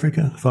coast of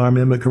Africa, if I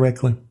remember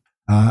correctly.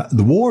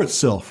 The war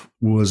itself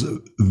was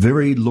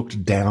very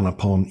looked down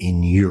upon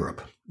in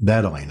Europe.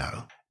 That I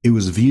know. It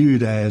was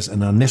viewed as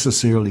an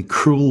unnecessarily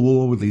cruel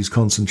war with these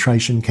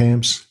concentration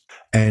camps,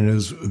 and it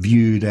was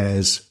viewed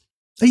as,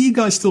 are you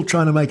guys still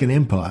trying to make an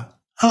empire?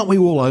 Aren't we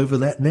all over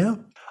that now?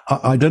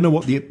 I don't know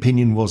what the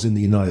opinion was in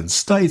the United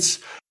States,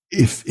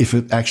 if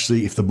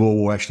the Boer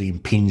War actually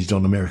impinged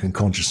on American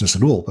consciousness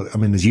at all. But I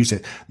mean, as you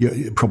said,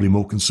 you're probably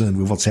more concerned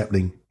with what's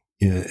happening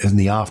in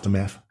the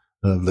aftermath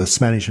of the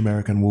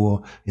Spanish-American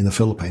War in the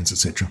Philippines,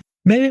 etc.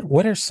 Maybe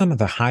what are some of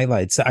the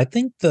highlights? I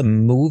think the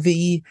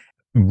movie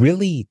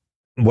really,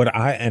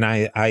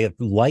 I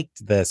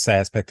liked this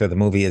aspect of the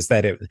movie, is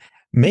that it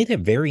made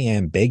it very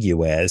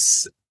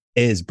ambiguous.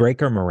 Is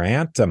Breaker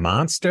Morant a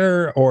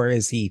monster, or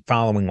is he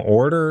following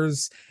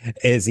orders?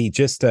 Is he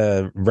just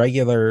a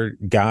regular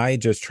guy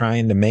just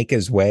trying to make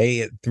his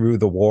way through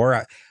the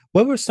war?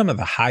 What were some of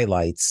the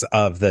highlights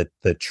of the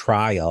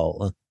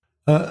trial?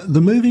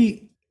 The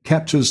movie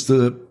captures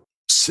the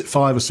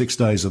 5 or 6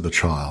 days of the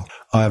trial.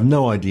 I have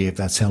no idea if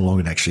that's how long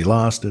it actually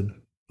lasted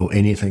or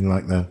anything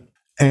like that.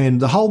 And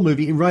the whole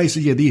movie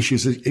raises the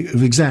issues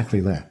of exactly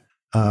that.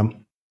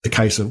 The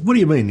case of, what do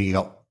you mean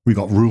we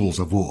got rules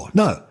of war?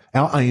 No,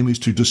 our aim is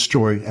to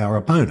destroy our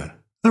opponent.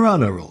 There are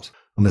no rules.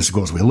 Unless, of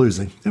course, we're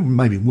losing. Then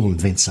maybe we'll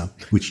invent some,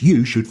 which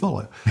you should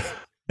follow.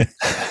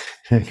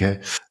 Okay.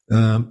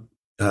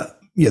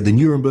 The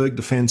Nuremberg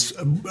defense,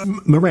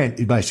 Morant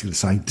is basically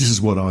saying, this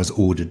is what I was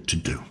ordered to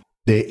do.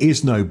 There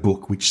is no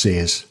book which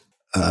says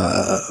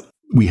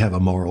we have a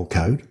moral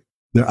code.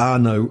 There are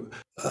no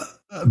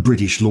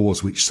British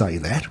laws which say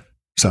that.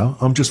 So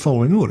I'm just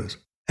following orders.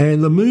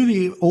 And the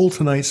movie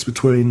alternates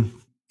between,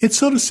 it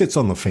sort of sits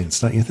on the fence,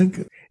 don't you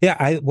think?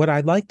 Yeah, what I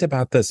liked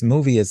about this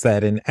movie is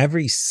that in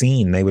every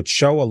scene, they would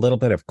show a little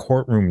bit of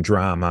courtroom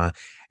drama,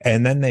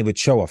 and then they would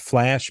show a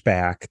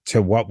flashback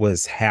to what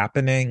was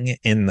happening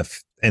in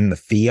the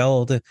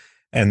field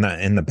and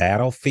in the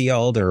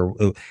battlefield, or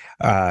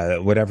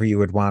whatever you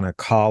would want to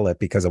call it,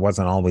 because it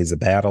wasn't always a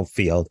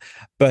battlefield.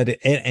 But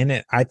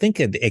I think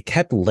it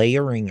kept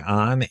layering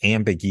on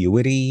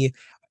ambiguity.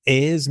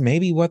 Is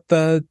maybe what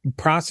the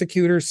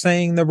prosecutor's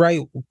saying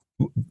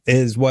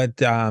is what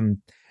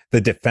the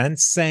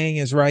defense saying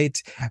is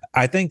right.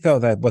 I think, though,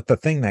 that the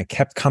thing that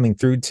kept coming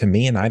through to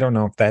me, and I don't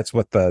know if that's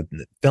what the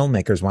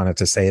filmmakers wanted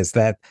to say, is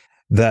that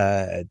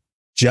the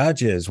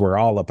judges were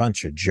all a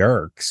bunch of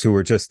jerks who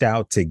were just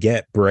out to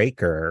get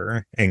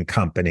Breaker and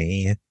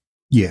company.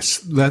 Yes,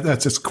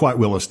 that's quite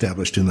well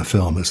established in the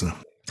film, isn't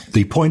it?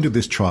 The point of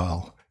this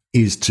trial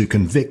is to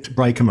convict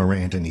Breaker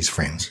Morant and his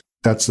friends.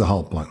 That's the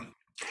whole point.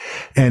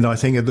 And I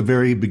think at the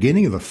very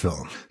beginning of the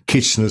film,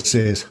 Kitchener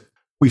says,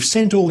 we've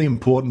sent all the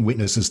important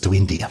witnesses to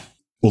India,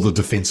 all the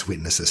defense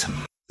witnesses.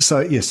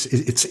 So, yes,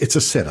 it's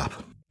a setup.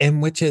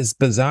 And which is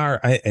bizarre.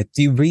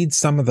 Do you read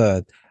some of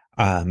the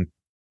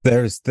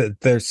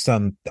there's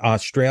some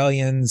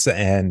Australians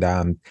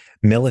and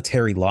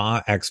military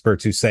law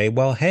experts who say,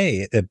 well,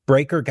 hey,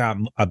 Breaker got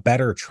a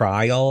better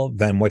trial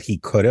than what he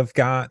could have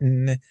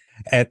gotten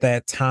at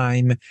that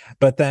time.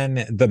 But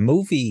then the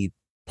movie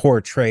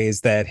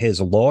portrays that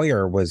his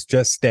lawyer was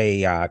just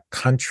a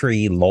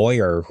country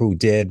lawyer who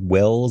did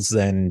wills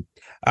and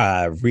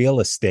real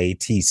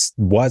estate. He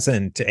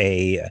wasn't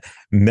a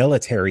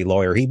military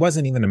lawyer. He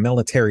wasn't even a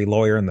military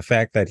lawyer in the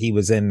fact that he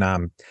was in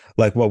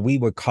like what we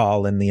would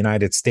call in the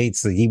United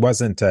States, he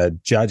wasn't a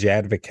judge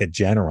advocate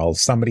general,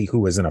 somebody who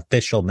was an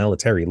official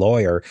military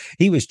lawyer.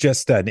 He was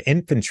just an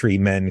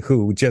infantryman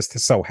who just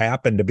so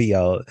happened to be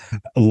a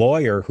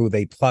lawyer who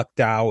they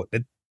plucked out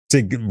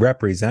to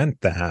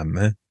represent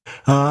them.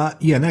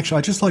 And actually,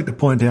 I'd just like to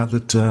point out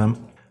that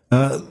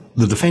the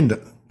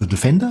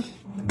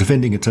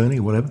defending attorney,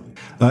 whatever,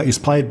 is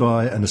played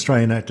by an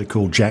Australian actor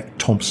called Jack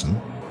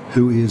Thompson,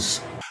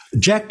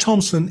 Jack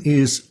Thompson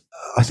is,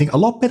 I think, a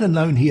lot better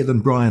known here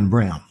than Brian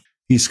Brown.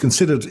 He's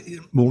considered,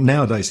 well,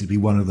 nowadays he'd be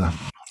one of the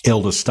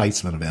elder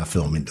statesmen of our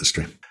film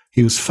industry.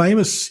 He was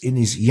famous in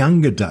his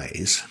younger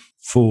days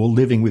for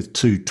living with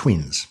two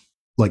twins,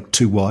 like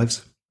two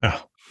wives.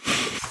 Oh.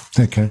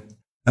 Okay.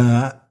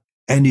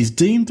 And is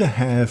deemed to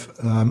have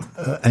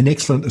an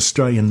excellent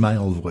Australian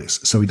male voice.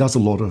 So he does a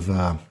lot of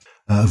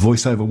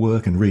voiceover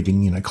work and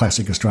reading,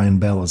 classic Australian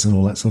ballads and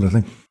all that sort of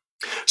thing.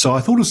 So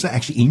I thought it was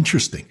actually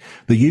interesting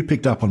that you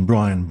picked up on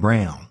Brian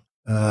Brown,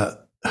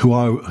 who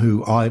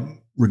I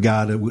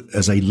regard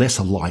as a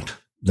lesser light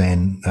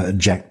than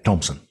Jack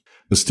Thompson.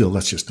 But still,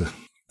 that's just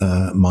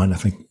a minor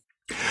thing.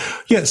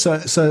 Yeah, so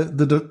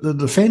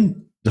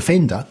the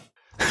defender,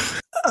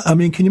 I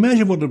mean, can you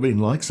imagine what it would have been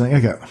like saying,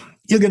 okay,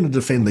 you're going to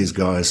defend these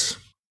guys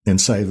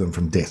and save them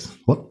from death.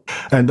 What?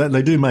 And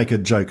they do make a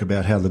joke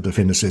about how the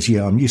defender says,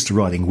 yeah, I'm used to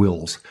writing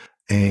wills.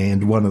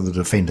 And one of the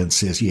defendants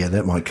says, yeah,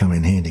 that might come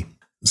in handy.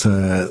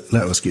 So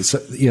that was good. So,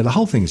 yeah, the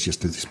whole thing is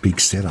just this big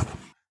setup.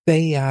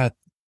 And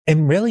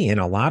really, in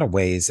a lot of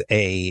ways,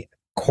 a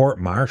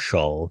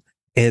court-martial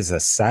is a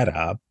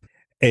setup.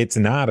 It's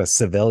not a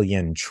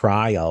civilian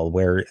trial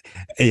where,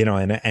 in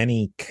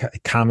any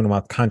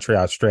Commonwealth country,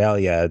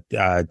 Australia,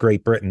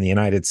 Great Britain, the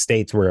United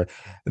States, where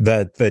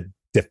the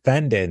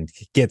defendant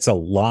gets a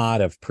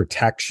lot of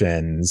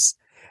protections.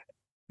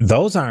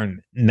 Those aren't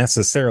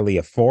necessarily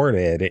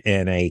afforded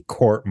in a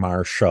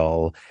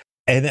court-martial.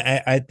 And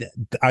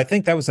I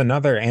think that was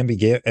another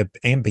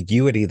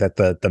ambiguity that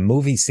the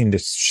movie seemed to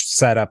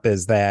set up,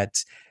 is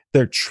that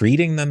they're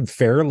treating them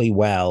fairly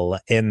well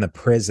in the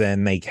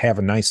prison. They have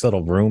a nice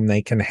little room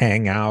they can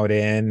hang out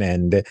in.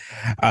 And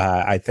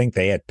I think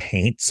they had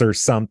paints or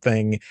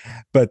something.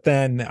 But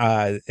then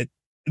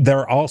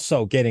they're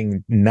also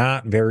getting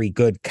not very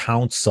good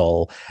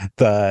counsel.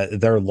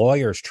 Their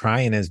lawyer's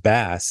trying his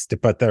best,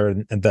 but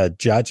the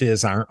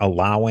judges aren't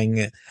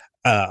allowing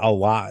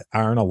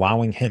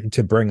him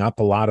to bring up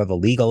a lot of the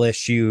legal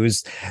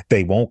issues.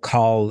 They won't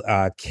call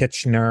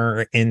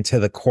Kitchener into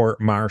the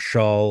court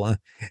martial,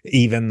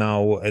 even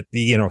though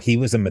he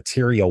was a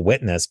material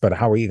witness. But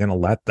how are you going to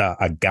let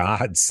a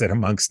god sit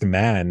amongst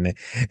men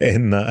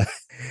in the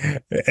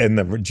in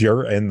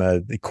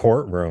the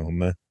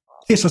courtroom.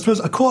 Yes, I suppose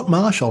a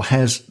court-martial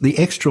has the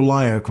extra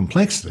layer of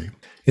complexity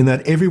in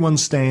that everyone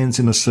stands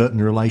in a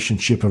certain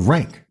relationship of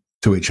rank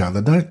to each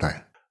other, don't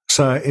they?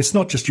 So it's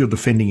not just you're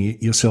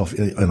defending yourself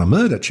in a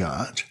murder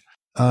charge.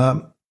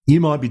 You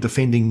might be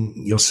defending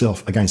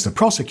yourself against a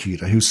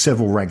prosecutor who's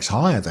several ranks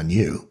higher than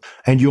you,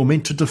 and you're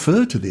meant to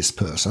defer to this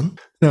person.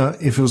 Now,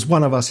 if it was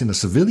one of us in a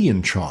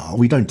civilian trial,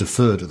 we don't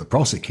defer to the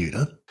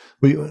prosecutor.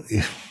 We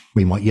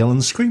might yell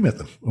and scream at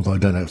them, although I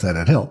don't know if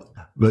that'd help.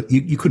 But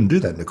you couldn't do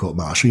that in a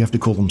court-martial. You have to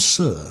call them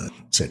sir,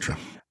 etc.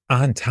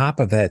 On top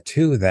of that,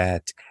 too,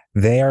 that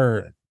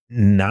they're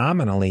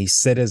nominally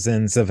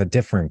citizens of a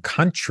different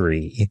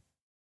country,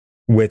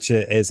 which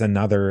is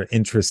another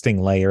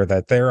interesting layer,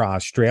 that they're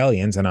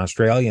Australians, and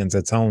Australians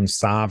its own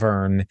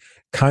sovereign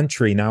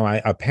country. Now,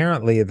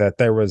 apparently that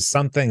there was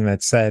something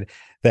that said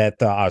that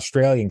the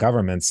Australian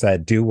government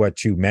said, do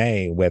what you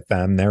may with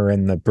them. They're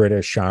in the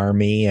British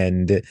Army,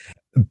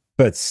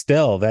 but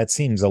still, that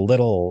seems a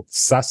little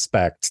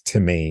suspect to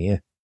me.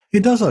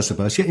 It does, I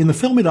suppose. Yeah, in the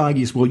film, it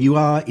argues, well, you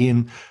are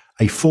in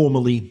a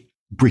formerly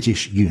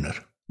British unit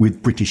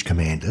with British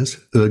commanders,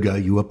 ergo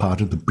you are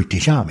part of the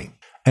British Army.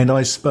 And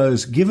I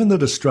suppose, given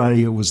that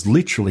Australia was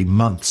literally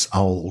months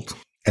old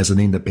as an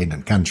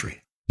independent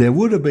country, there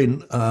would have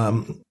been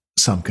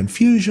some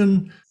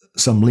confusion,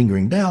 some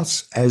lingering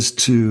doubts as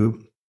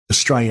to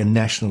Australian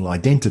national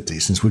identity,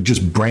 since we're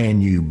just brand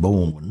new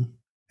born.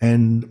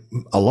 And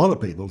a lot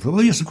of people thought,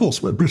 well, yes, of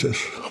course, we're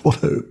British.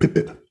 What a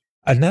pip-pip.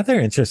 Another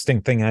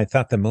interesting thing I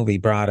thought the movie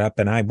brought up,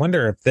 and I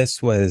wonder if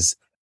this was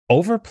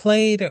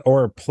overplayed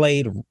or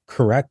played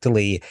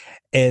correctly,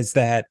 is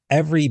that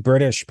every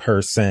British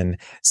person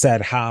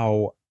said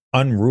how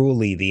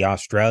unruly the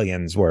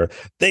Australians were.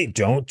 They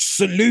don't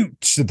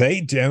salute.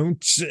 They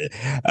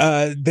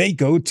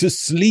go to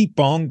sleep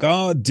on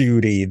guard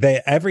duty.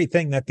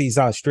 Everything that these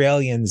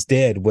Australians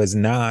did was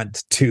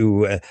not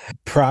to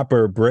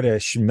proper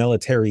British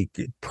military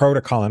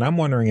protocol. And I'm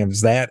wondering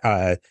if that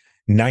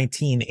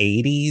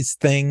 1980s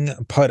thing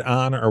put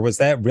on, or was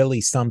that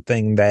really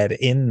something that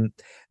in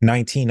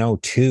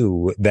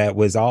 1902 that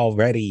was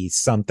already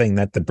something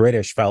that the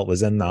British felt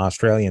was in the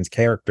Australians'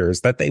 characters,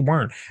 that they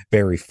weren't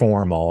very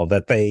formal,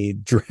 that they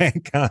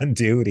drank on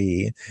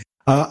duty?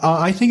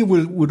 I think it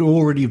would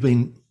already have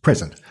been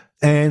present.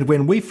 And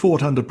when we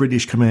fought under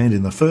British command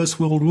in the First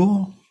World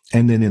War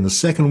and then in the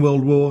Second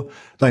World War,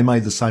 they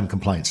made the same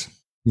complaints.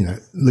 You know,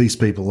 these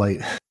people, they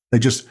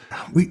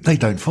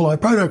don't follow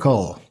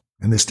protocol.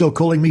 And they're still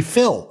calling me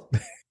Phil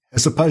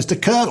as opposed to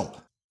Colonel.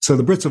 So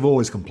the Brits have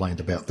always complained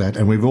about that,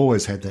 and we've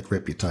always had that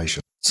reputation.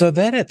 So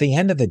then at the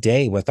end of the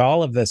day, with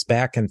all of this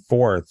back and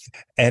forth,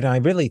 and I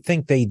really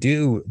think they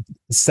do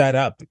set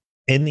up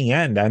in the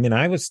end. I mean,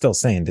 I was still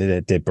saying,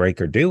 did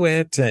Breaker do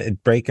it?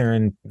 Did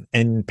Breaker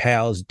and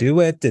pals do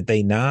it? Did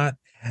they not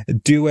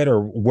do it? Or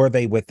were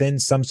they within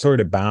some sort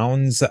of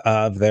bounds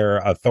of their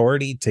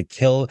authority to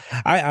kill?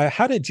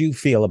 How did you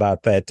feel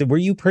about that? Were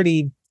you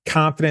pretty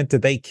confident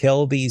that they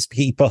kill these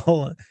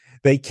people?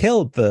 They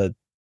killed the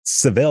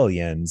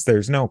civilians.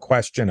 There's no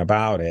question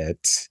about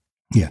it.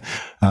 Yeah.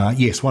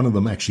 Yes, one of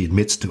them actually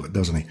admits to it,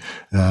 doesn't he?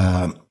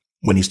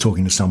 When he's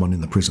talking to someone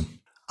in the prison.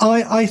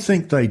 I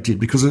think they did,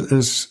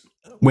 because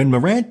when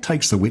Morant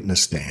takes the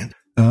witness stand,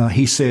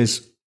 he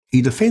says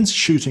he defends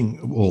shooting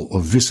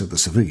of Visser, the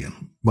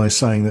civilian, by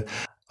saying that,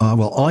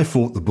 well, I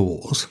fought the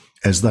Boers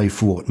as they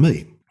fought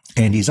me.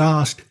 And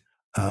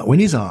when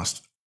he's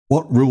asked,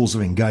 what rules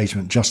of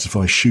engagement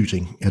justify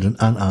shooting at an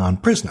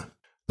unarmed prisoner?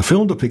 The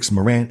film depicts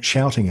Morant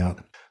shouting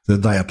out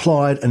that they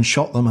applied and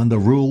shot them under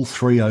Rule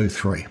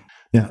 303.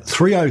 Now,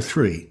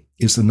 303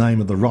 is the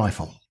name of the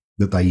rifle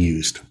that they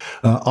used.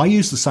 I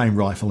used the same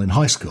rifle in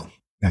high school,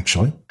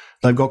 actually.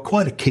 They've got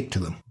quite a kick to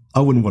them. I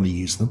wouldn't want to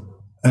use them.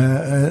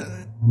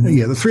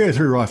 The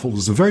 303 rifle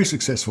was a very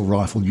successful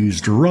rifle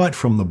used right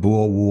from the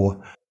Boer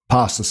War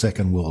past the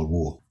Second World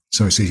War.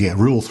 So it says,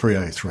 Rule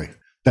 303.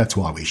 That's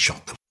why we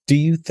shot them. Do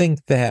you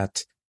think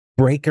that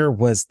Breaker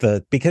was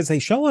because they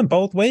show him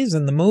both ways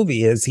in the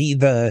movie, is he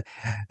the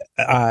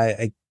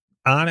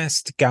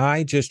honest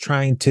guy just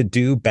trying to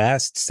do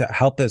best to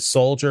help his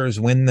soldiers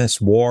win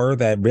this war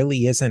that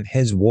really isn't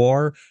his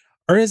war?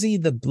 Or is he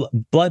the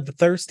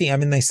bloodthirsty? I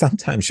mean, they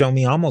sometimes show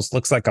me almost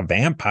looks like a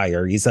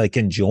vampire. He's like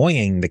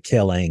enjoying the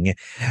killing.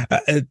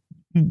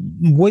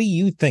 What do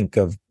you think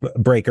of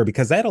Breaker?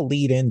 Because that'll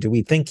lead in, do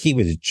we think he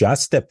was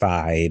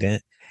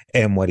justified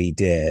in what he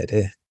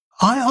did?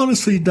 I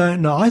honestly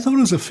don't know. I thought it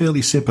was a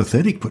fairly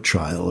sympathetic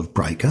portrayal of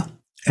Breaker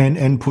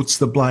and puts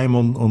the blame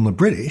on the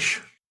British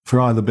for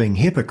either being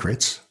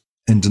hypocrites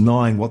and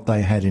denying what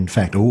they had in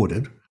fact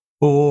ordered,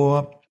 but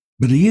all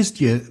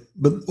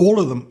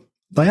of them,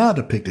 they are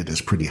depicted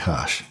as pretty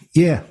harsh.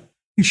 Yeah,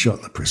 he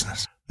shot the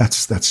prisoners.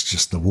 That's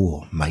just the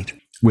war, mate.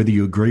 Whether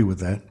you agree with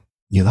that,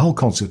 the whole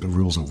concept of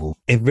rules of war.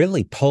 It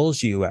really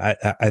pulls you.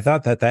 I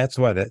thought that's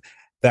what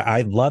that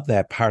I love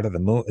that part of the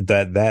movie,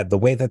 that the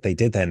way that they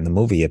did that in the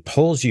movie. It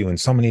pulls you in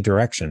so many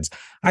directions.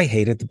 I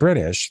hated the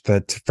British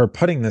for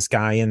putting this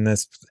guy in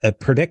this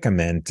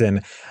predicament,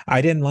 and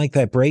I didn't like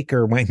that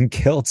Breaker went and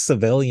killed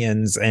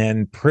civilians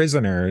and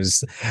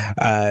prisoners,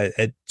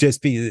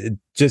 just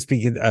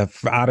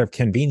out of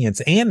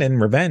convenience and in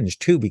revenge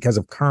too, because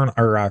of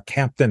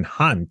Captain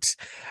Hunt.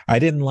 I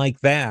didn't like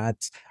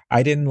that.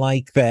 I didn't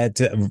like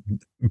that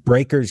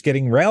Breaker's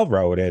getting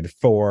railroaded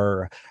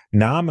for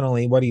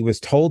nominally what he was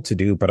told to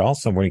do, but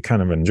also what he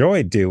kind of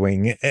enjoyed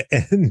doing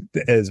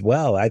as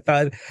well. I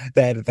thought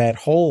that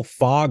whole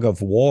fog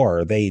of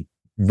war, they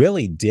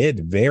really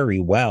did very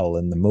well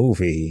in the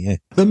movie.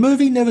 The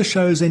movie never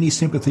shows any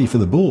sympathy for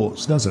the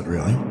Boers, does it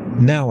really?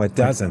 No, it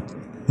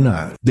doesn't.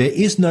 No. There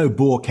is no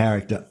Boer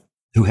character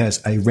who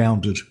has a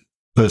rounded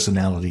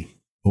personality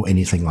or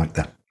anything like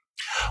that.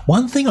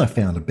 One thing I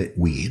found a bit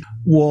weird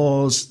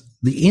was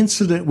the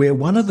incident where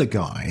one of the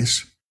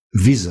guys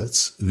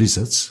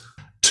visits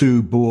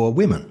two Boer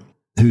women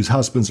whose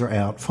husbands are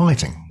out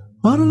fighting.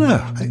 I don't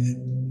know.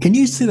 Can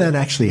you see that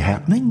actually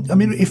happening? I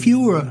mean, if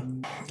you were,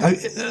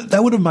 that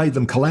would have made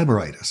them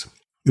collaborators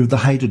with the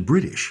hated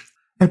British.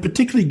 And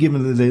particularly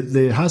given that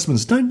their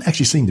husbands don't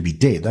actually seem to be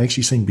dead. They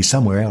actually seem to be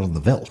somewhere out in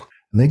the veldt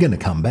and they're going to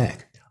come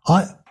back.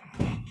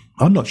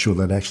 I'm not sure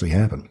that actually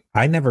happened.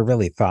 I never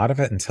really thought of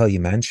it until you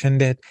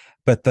mentioned it.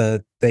 But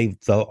the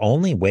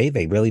only way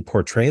they really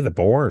portray the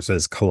Boers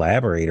as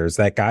collaborators,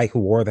 that guy who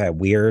wore that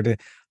weird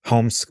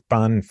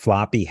homespun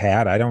floppy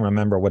hat, I don't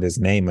remember what his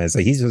name is.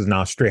 He's an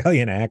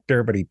Australian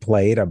actor, but he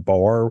played a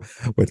Boer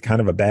with kind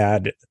of a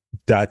bad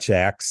Dutch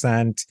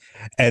accent.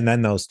 And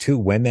then those two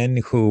women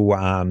who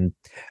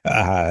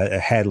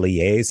had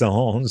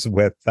liaisons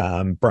with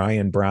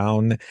Brian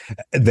Brown,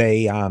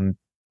 they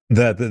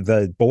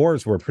the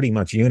Boers were pretty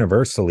much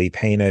universally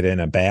painted in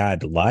a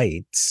bad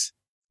light.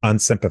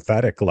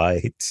 Unsympathetic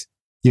light.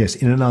 Yes,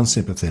 in an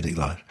unsympathetic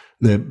light.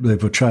 They're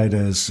portrayed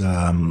as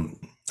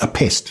a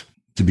pest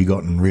to be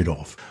gotten rid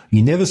of.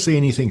 You never see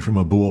anything from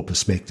a Boer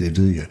perspective,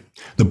 do you?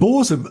 The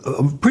Boers are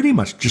pretty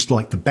much just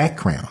like the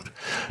background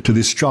to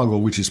this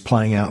struggle which is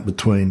playing out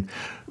between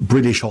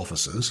British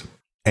officers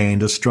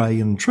and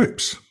Australian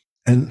troops.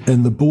 And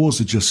the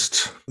Boers are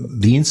just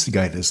the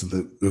instigators of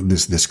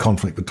this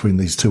conflict between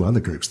these two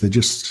other groups. They're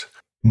just...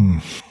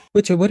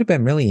 Which it would have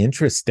been really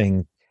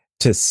interesting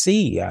to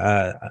see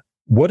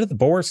what do the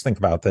Boers think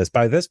about this.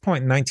 By this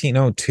point in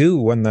 1902,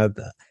 when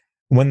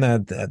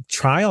the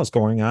trial's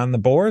going on, the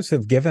Boers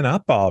have given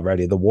up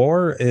already. The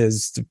war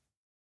is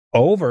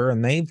over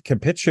and they've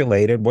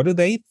capitulated. What do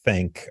they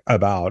think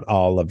about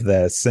all of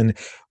this, and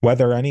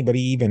whether anybody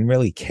even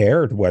really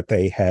cared what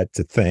they had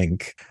to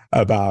think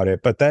about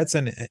it? But that's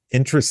an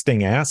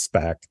interesting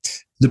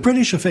aspect. The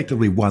British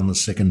effectively won the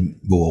Second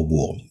Boer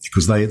War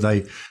because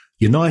they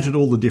united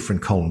all the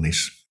different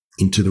colonies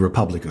into the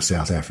Republic of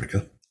South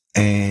Africa,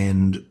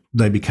 and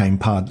they became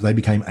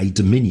a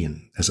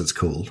dominion, as it's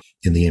called,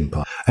 in the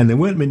empire. And there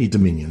weren't many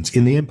dominions.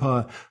 In the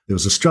empire, there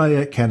was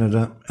Australia,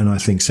 Canada, and I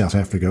think South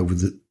Africa were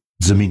the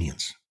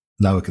dominions.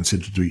 They were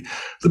considered to be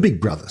the big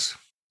brothers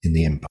in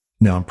the empire.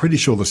 Now, I'm pretty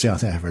sure the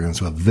South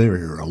Africans were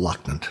very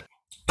reluctant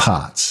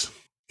parts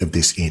of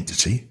this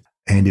entity.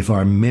 And if I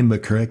remember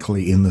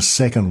correctly, in the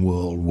Second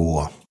World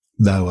War,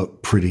 they were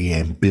pretty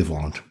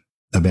ambivalent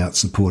about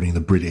supporting the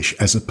British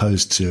as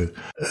opposed to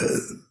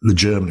the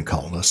German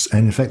colonists.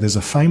 And in fact, there's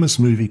a famous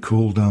movie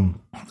called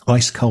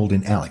Ice Cold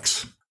in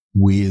Alex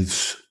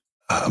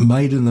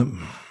made in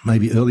the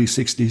maybe early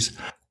 60s.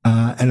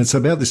 And it's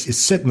about this, it's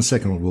set in the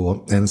Second World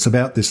War, and it's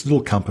about this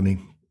little company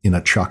in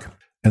a truck,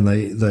 and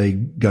they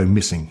go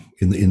missing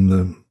in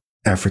the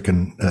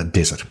African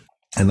desert.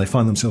 And they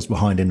find themselves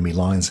behind enemy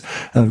lines,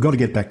 and they've got to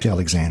get back to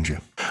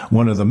Alexandria.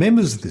 One of the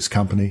members of this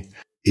company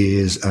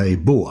is a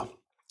Boer,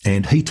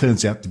 and he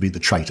turns out to be the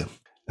traitor,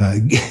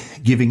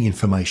 giving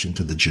information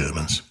to the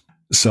Germans.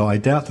 So I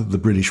doubt that the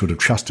British would have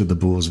trusted the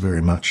Boers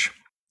very much.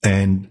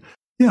 And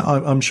yeah,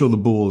 I'm sure the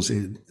Boers,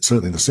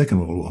 certainly in the Second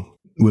World War,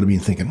 would have been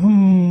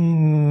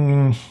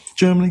thinking,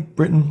 Germany,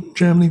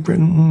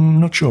 Britain,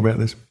 not sure about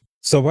this.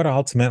 So what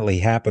ultimately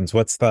happens?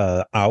 What's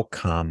the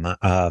outcome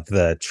of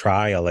the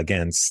trial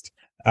against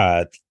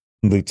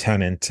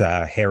Lieutenant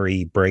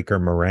Harry Breaker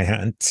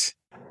Morant?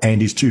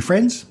 And his two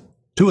friends,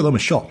 two of them are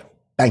shot.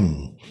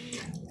 Bang.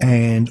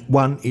 And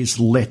one is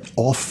let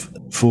off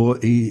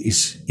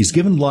is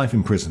given life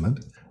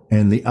imprisonment,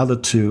 and the other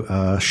two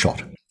are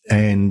shot.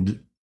 And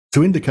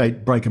to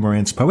indicate Breaker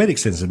Morant's poetic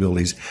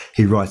sensibilities,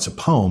 he writes a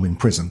poem in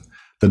prison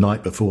the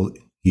night before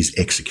he's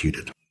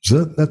executed.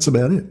 So that's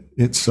about it.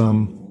 It's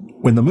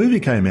when the movie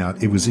came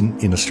out, it was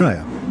in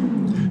Australia.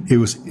 It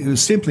was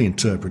simply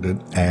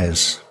interpreted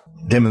as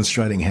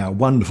demonstrating how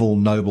wonderful,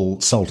 noble,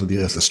 salt of the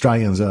earth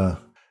Australians are,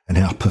 and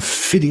how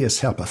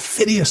perfidious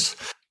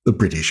the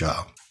British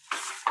are.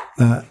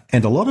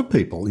 And a lot of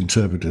people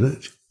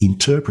interpreted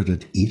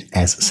it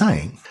as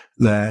saying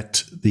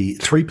that the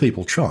three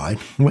people tried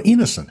were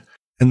innocent.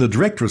 And the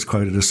director was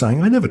quoted as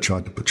saying, I never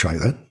tried to portray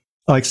that.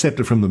 I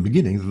accepted from the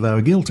beginning that they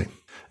were guilty.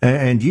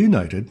 And you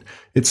noted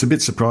it's a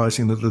bit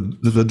surprising that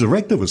the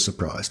director was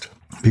surprised,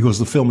 because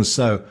the film is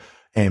so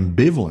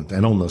ambivalent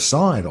and on the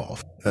side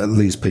of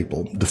these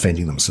people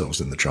defending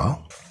themselves in the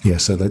trial. Yeah,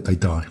 so they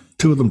die.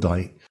 2 of them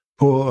die.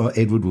 Poor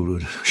Edward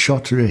Woodward,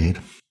 shot through the head.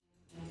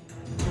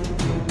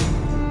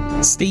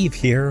 Steve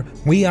here.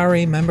 We are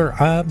a member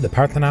of the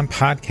Parthenon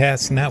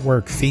Podcast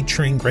Network,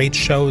 featuring great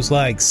shows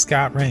like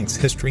Scott Rank's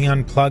History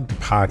Unplugged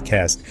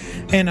podcast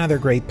and other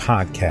great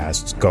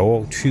podcasts.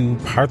 Go to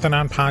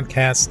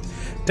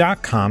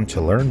parthenonpodcast.com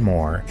to learn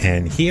more.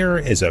 And here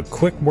is a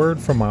quick word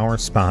from our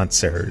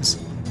sponsors.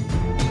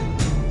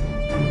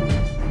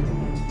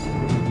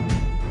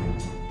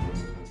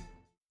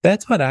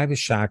 That's what I was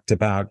shocked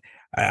about.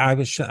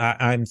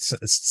 I'm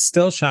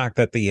still shocked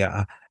that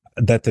the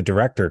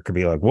director could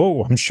be like,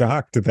 whoa, I'm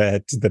shocked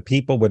that the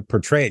people would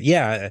portray it.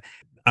 Yeah.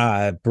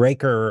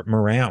 Breaker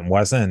Morant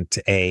wasn't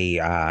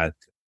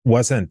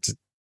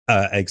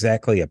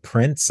exactly a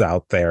prince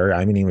out there.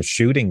 I mean, he was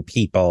shooting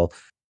people,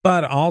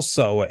 but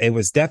also it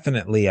was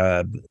definitely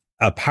a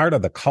part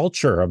of the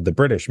culture of the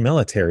British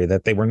military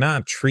that they were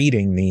not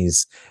treating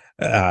these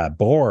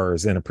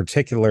Boers in a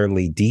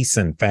particularly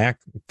decent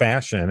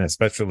fashion,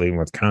 especially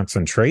with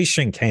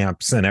concentration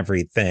camps and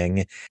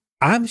everything.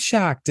 I'm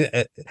shocked.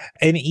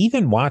 And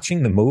even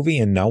watching the movie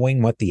and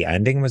knowing what the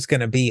ending was going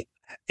to be,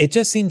 it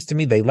just seems to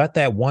me they let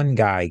that one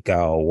guy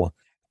go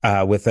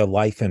with a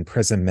life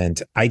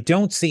imprisonment. I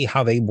don't see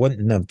how they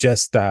wouldn't have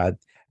just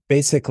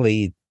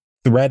basically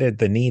threaded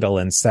the needle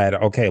and said,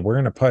 okay,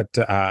 we're going to put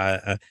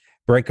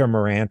Breaker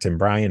Morant and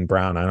Brian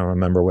Brown, I don't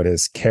remember what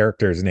his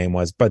character's name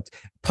was, but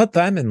put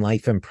them in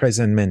life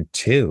imprisonment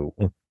too.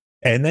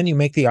 And then you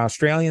make the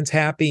Australians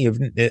happy,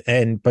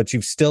 but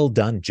you've still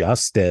done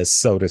justice,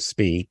 so to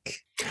speak.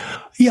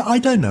 Yeah, I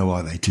don't know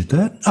why they did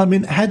that. I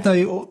mean, had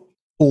they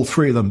all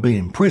 3 of them been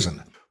in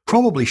prison,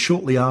 probably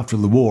shortly after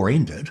the war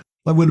ended,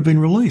 they would have been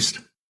released.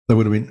 They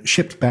would have been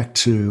shipped back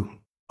to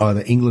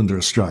either England or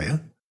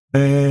Australia.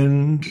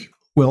 And,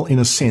 well, in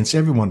a sense,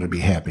 everyone would be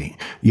happy.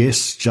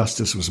 Yes,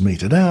 justice was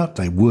meted out.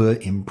 They were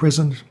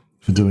imprisoned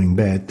for doing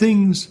bad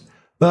things.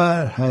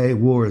 But, hey,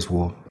 war is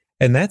war.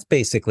 And that's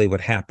basically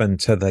what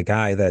happened to the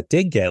guy that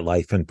did get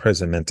life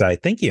imprisonment. I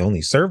think he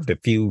only served a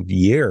few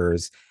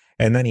years,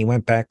 and then he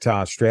went back to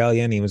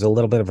Australia, and he was a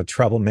little bit of a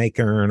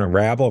troublemaker and a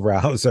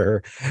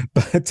rabble-rouser.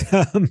 But,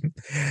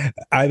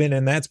 I mean,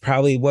 and that's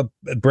probably what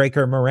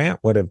Breaker Morant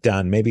would have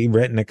done. Maybe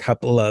written a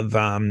couple of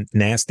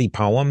nasty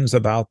poems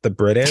about the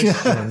British,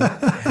 and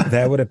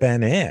that would have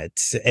been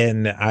it.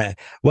 And and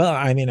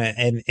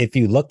if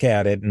you look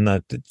at it in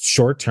the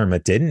short term,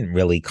 it didn't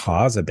really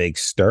cause a big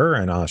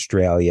stir in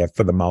Australia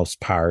for the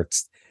most part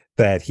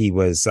that he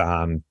was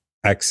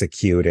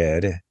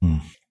executed.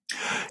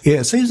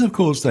 Yeah, it seems to have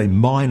caused a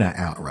minor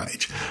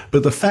outrage,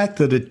 but the fact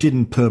that it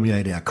didn't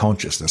permeate our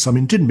consciousness, I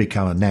mean, it didn't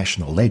become a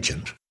national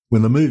legend.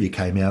 When the movie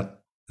came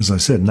out, as I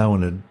said, no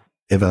one had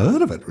ever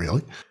heard of it,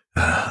 really.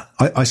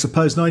 I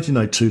suppose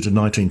 1902 to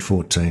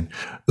 1914,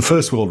 the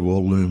First World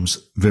War looms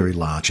very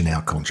large in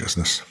our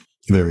consciousness,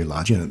 very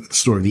large. You know, the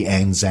story of the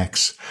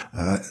Anzacs,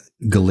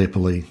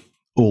 Gallipoli,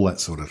 all that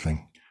sort of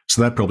thing.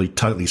 So that probably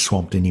totally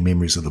swamped any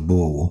memories of the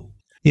Boer War.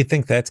 You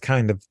think that's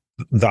kind of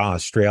the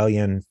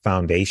Australian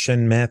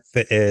foundation myth,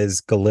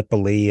 is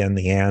Gallipoli and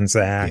the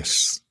Anzacs?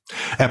 Yes,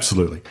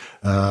 absolutely.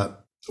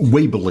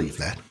 We believe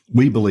that.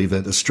 We believe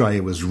that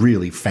Australia was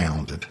really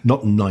founded,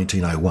 not in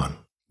 1901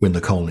 when the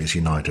colonies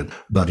united,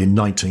 but in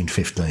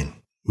 1915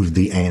 with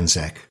the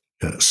Anzac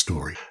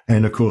story.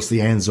 And of course,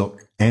 the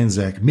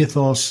Anzac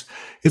mythos,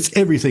 it's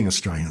everything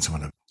Australians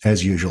want to,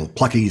 as usual,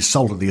 plucky,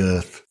 salt of the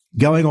earth,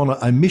 going on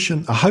a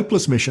mission, a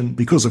hopeless mission,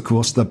 because, of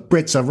course, the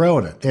Brits have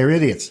ruined it. They're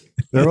idiots.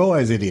 They're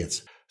always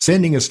idiots.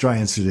 Sending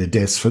Australians to their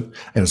deaths, and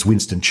it's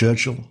Winston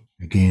Churchill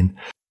again.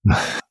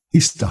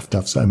 He stuffed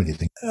up so many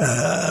things.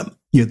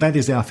 Yeah, that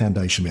is our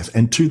foundation myth.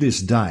 And to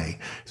this day,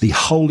 the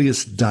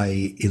holiest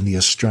day in the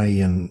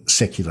Australian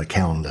secular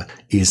calendar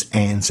is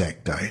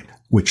Anzac Day,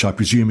 which I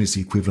presume is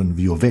the equivalent of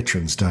your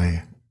Veterans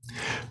Day,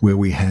 where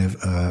we have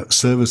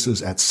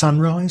services at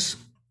sunrise,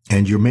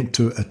 and you're meant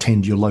to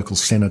attend your local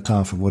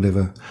cenotaph or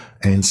whatever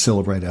and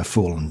celebrate our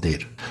fallen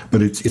dead.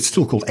 But it's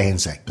still called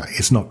Anzac Day.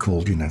 It's not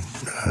called,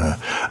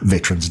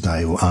 Veterans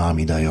Day or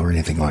Army Day or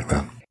anything like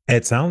that.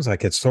 It sounds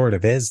like it sort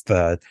of is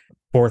the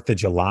 4th of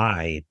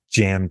July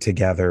jammed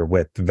together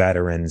with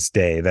Veterans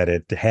Day, that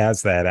it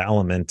has that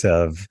element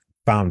of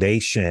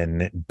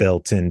foundation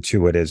built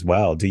into it as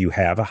well. Do you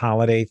have a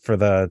holiday for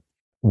the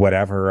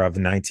whatever of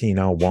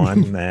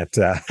 1901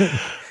 that...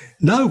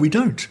 No, we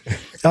don't.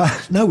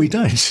 No, we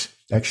don't.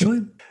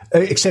 Actually,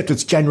 except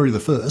it's January the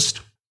 1st,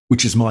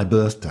 which is my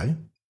birthday.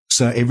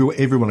 So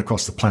everyone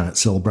across the planet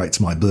celebrates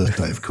my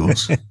birthday, of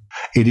course.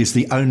 It is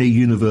the only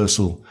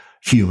universal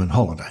human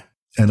holiday.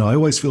 And I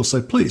always feel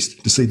so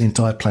pleased to see the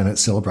entire planet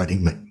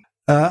celebrating me.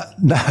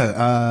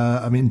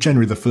 I mean,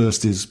 January the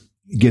 1st is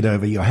get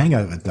over your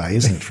hangover day,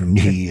 isn't it, from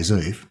New Year's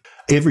Eve?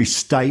 Every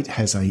state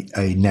has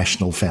a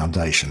national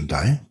foundation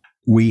day.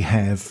 We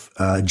have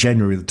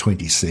January the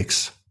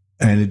 26th,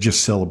 and it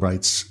just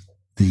celebrates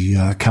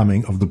the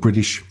coming of the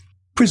British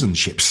prison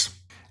ships.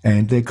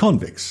 and they're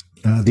convicts.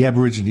 The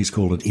Aborigines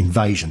call it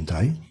Invasion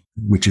Day,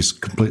 which is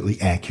completely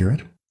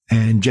accurate.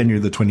 And January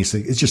the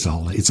 26th, it's just a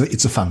holiday.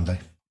 It's a fun day.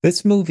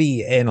 This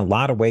movie, in a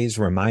lot of ways,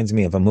 reminds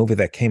me of a movie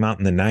that came out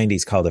in the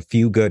 90s called A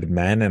Few Good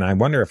Men. And I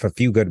wonder if A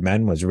Few Good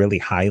Men was really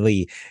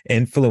highly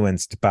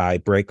influenced by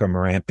Breaker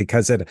Morant,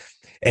 because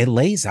it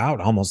lays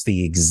out almost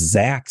the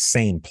exact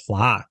same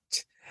plot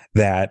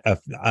that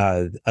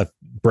a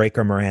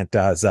Breaker Morant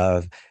does,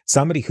 of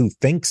somebody who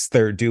thinks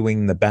they're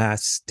doing the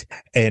best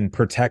in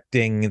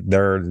protecting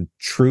their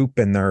troop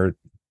and their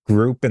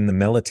group in the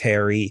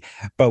military,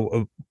 but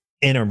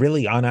in a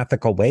really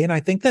unethical way. And I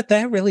think that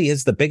really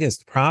is the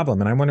biggest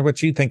problem. And I wonder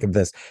what you think of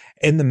this.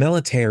 In the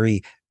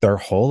military, their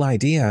whole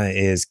idea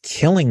is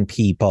killing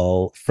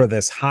people for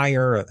this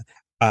higher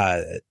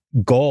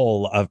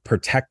goal of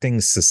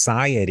protecting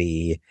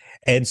society.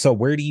 And so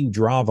where do you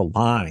draw the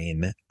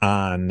line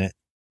on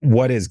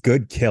what is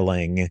good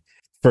killing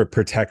for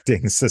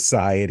protecting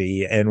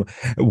society, and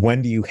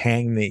when do you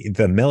hang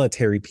the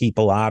military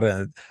people out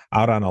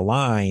on a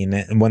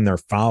line when they're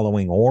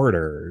following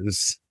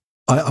orders?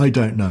 I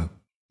don't know.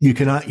 You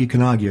can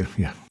argue,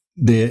 yeah.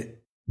 There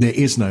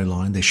is no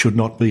line. There should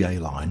not be a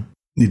line.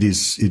 It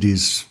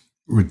is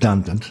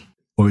redundant.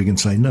 Or you can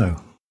say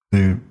no.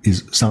 There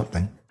is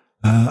something.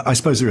 I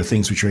suppose there are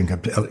things which are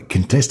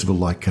contestable,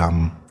 like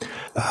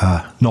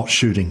not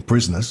shooting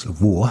prisoners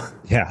of war.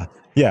 Yeah.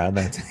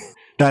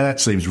 That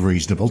seems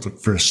reasonable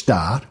for a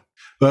start.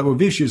 But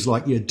with issues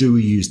like, do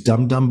we use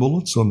dum-dum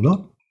bullets or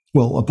not?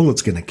 Well, a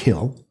bullet's going to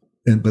kill,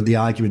 but the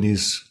argument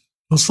is,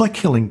 well, it's like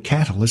killing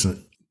cattle, isn't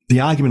it? The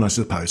argument, I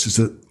suppose, is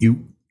that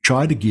you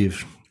try to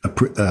give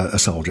a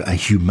soldier a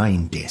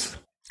humane death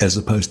as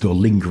opposed to a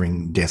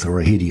lingering death or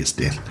a hideous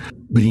death.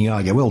 But you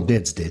argue, well,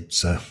 dead's dead,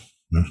 so...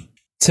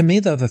 To me,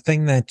 though, the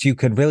thing that you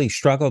could really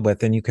struggle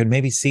with, and you could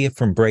maybe see it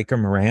from Breaker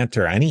Morant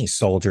or any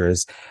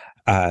soldier's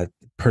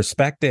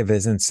perspective,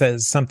 is, and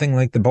says something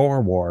like the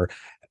Boer War.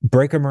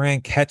 Breaker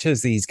Morant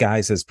catches these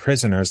guys as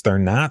prisoners. They're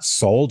not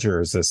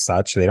soldiers as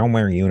such. They don't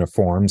wear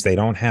uniforms. They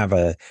don't have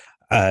a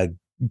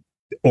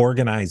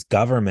organized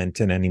government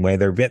in any way.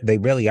 They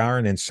really are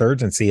an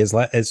insurgency.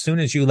 As soon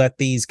as you let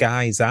these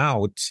guys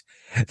out,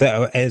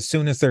 as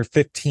soon as they're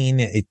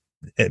 15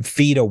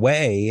 feet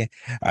away,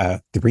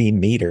 3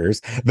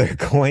 meters, they're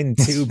going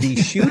to be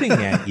shooting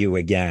at you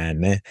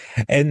again.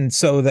 And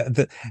so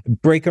the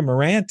Breaker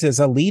Morant is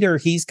a leader.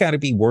 He's got to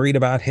be worried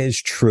about his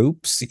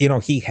troops.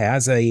 He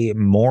has a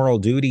moral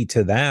duty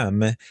to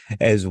them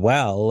as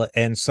well.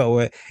 And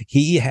so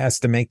he has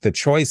to make the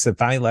choice.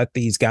 If I let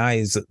these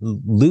guys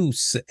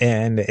loose,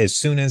 and as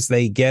soon as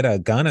they get a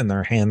gun in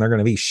their hand, they're going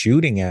to be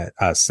shooting at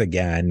us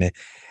again.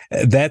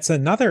 That's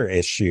another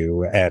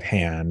issue at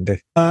hand.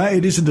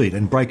 It is indeed,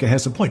 and Breaker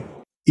has a point.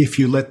 If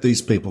you let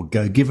these people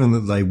go, given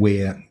that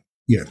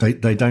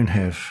they don't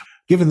have,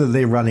 given that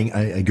they're running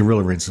a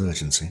guerrilla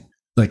insurgency,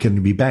 they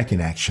can be back in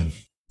action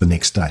the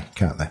next day,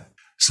 can't they?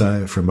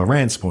 So from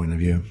Morant's point of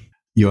view,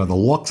 you either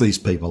lock these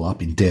people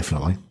up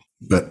indefinitely,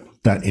 but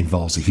that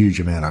involves a huge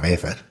amount of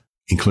effort,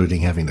 including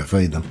having to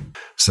feed them.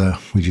 So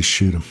we just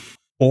shoot them.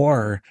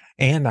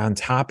 And on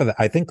top of that,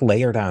 I think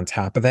layered on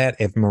top of that,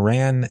 if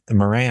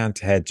Morant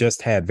had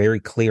just had very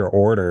clear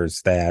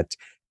orders that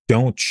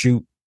don't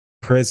shoot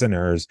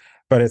prisoners,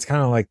 but it's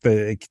kind of like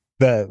the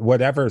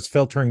whatever's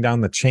filtering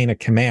down the chain of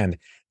command,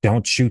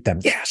 don't shoot them.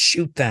 Yeah,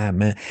 shoot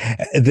them.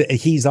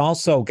 He's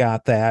also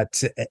got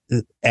that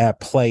at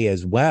play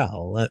as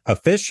well.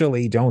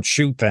 Officially, don't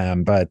shoot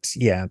them, but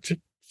yeah,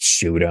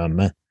 shoot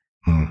them.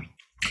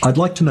 I'd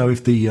like to know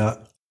if the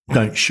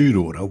don't shoot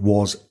order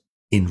was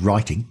in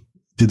writing.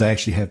 Did they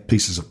actually have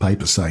pieces of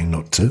paper saying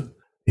not to?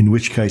 In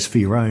which case, for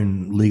your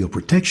own legal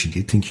protection,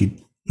 you'd think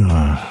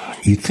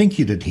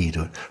you'd adhere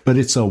to it. But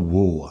it's a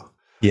war.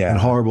 Yeah. And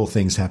horrible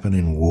things happen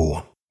in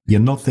war. You're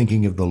not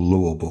thinking of the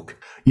law book.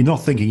 You're not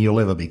thinking you'll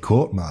ever be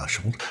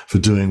court-martialed for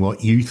doing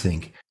what you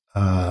think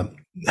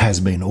has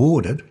been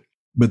ordered.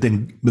 But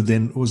then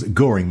was it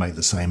Goring made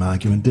the same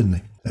argument, didn't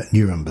he, at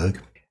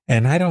Nuremberg?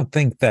 And I don't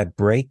think that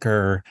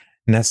Breaker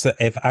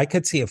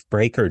if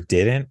Breaker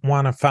didn't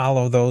want to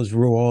follow those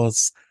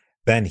rules,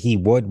 then he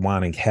would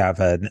want to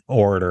have an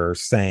order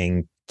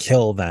saying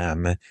kill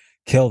them,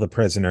 kill the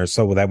prisoners,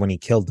 so that when he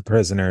killed the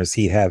prisoners,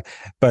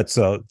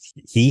 so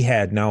he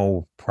had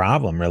no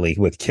problem really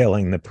with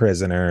killing the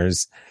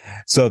prisoners.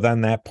 So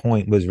then that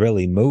point was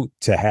really moot.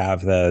 To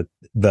have the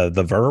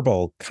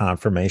verbal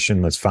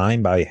confirmation was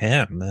fine by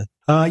him.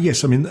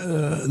 Yes, I mean,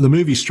 the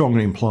movie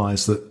strongly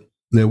implies that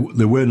there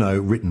were no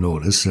written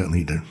orders,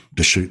 certainly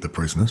to shoot the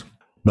prisoners.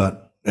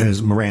 But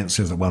as Morant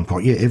says at one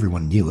point,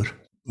 everyone knew it.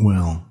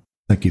 Well,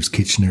 that gives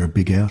Kitchener a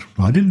big out.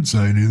 I didn't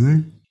say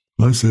anything.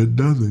 I said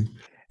nothing.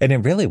 And it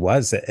really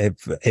was.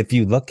 If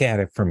you look at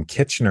it from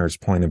Kitchener's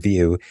point of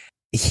view,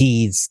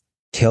 he's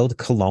killed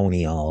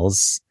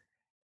colonials.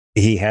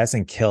 He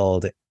hasn't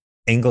killed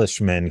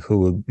Englishmen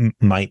who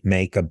might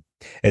make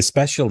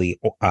especially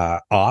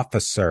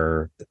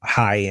officer,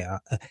 high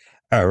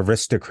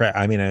aristocrat.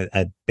 I mean,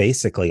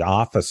 basically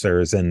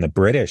officers in the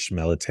British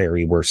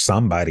military were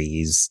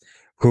somebodies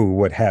who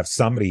would have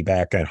somebody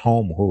back at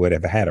home who would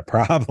have had a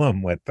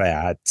problem with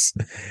that.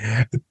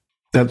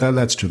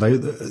 That's true.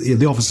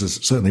 The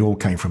officers certainly all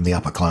came from the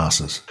upper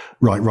classes,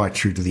 right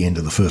through to the end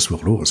of the First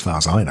World War, as far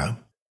as I know.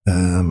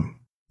 And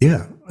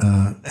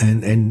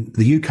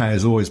the UK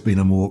has always been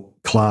a more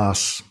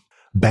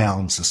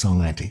class-bound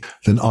society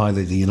than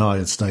either the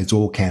United States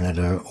or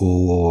Canada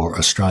or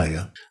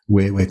Australia,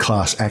 where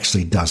class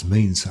actually does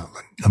mean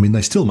something. I mean,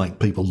 they still make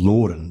people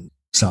lord and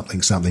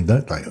something,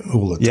 don't they,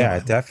 all the time? Yeah,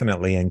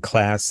 definitely. And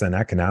class and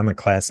economic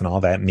class and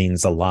all that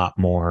means a lot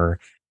more,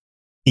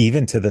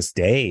 even to this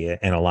day,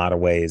 in a lot of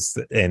ways,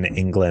 in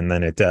England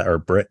than it does, or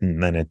Britain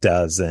than it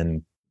does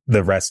in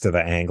the rest of the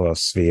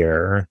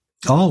Anglosphere.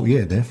 Oh,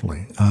 yeah,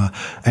 definitely.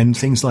 And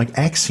things like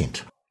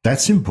accent,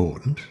 that's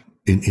important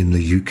in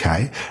the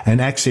UK.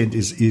 And accent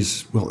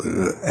is well,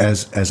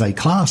 as a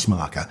class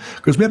marker.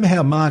 Because remember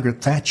how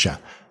Margaret Thatcher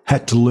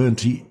had to learn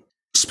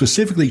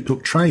specifically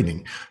took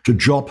training to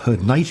drop her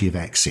native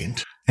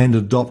accent and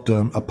adopt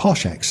a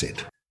posh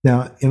accent.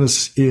 Now, in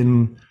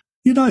the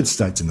United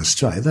States and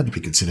Australia, that'd be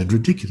considered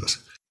ridiculous.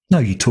 No,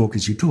 you talk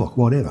as you talk,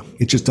 whatever.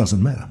 It just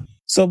doesn't matter.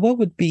 So what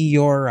would be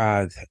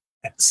your,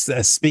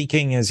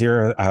 speaking as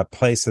your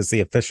place as the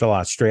official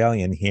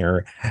Australian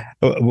here,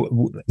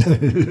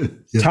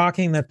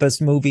 talking that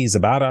this movie is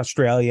about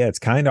Australia, it's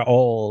kind of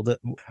old,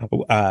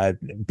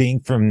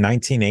 being from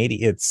 1980,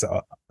 it's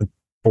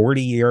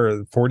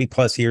 40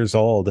 plus years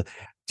old.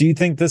 Do you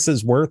think this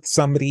is worth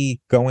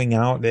somebody going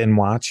out and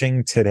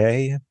watching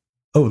today?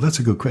 Oh, that's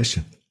a good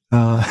question.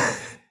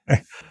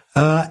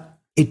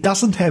 It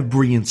doesn't have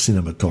brilliant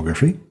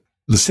cinematography.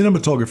 The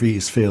cinematography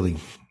is fairly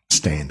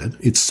standard.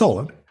 It's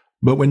solid,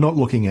 but we're not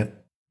looking at,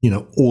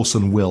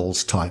 Orson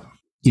Welles type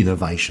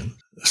innovation.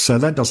 So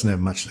that doesn't have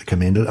much to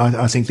commend it.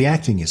 I think the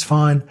acting is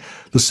fine.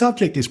 The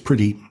subject is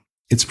pretty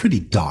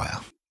dire,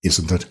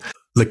 isn't it?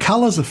 The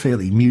colours are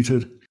fairly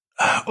muted.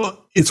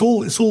 It's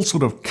all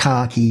sort of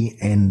khaki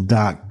and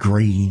dark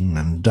green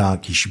and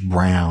darkish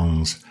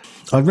browns.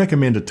 I'd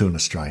recommend it to an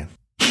Australian.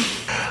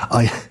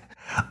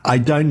 I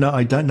don't know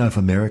if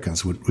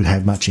Americans would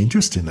have much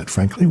interest in it,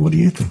 frankly. What do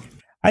you think?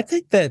 I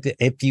think that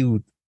if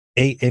you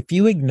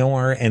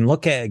ignore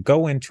and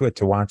go into it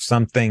to watch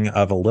something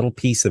of a little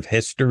piece of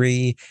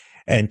history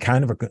and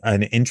kind of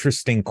an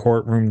interesting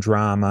courtroom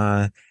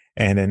drama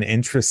and an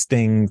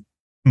interesting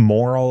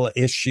moral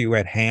issue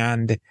at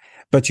hand,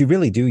 but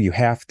you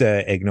have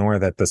to ignore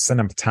that the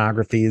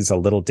cinematography is a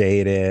little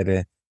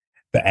dated,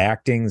 the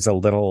acting's a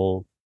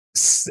little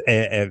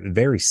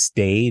very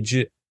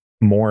stage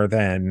more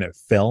than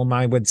film,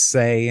 I would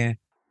say.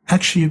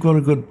 Actually, you've got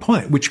a good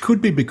point, which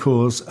could be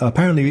because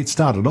apparently it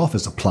started off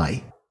as a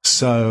play.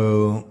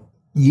 So,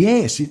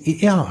 yes,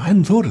 I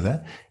hadn't thought of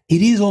that.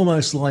 It is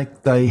almost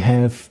like they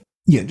have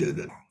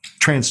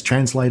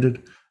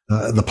translated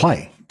the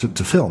play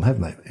to film,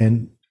 haven't they?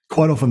 And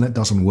quite often that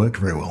doesn't work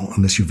very well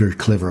unless you're very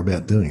clever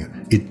about doing it.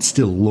 It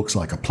still looks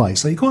like a play.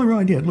 So you're quite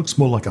right, yeah, it looks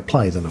more like a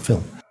play than a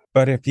film.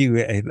 But if you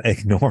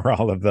ignore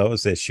all of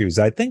those issues,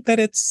 I think that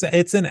it's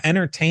an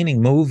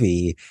entertaining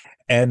movie,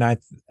 and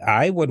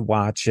I would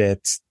watch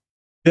it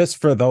just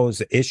for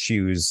those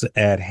issues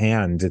at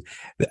hand.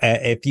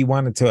 If you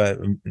wanted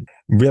to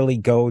really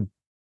go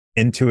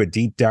into a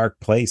deep, dark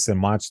place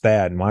and watch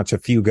that and watch A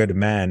Few Good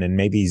Men and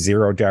maybe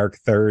Zero Dark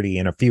 30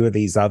 and a few of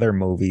these other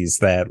movies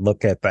that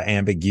look at the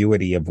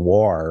ambiguity of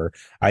war,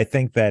 I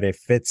think that it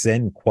fits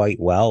in quite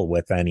well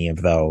with any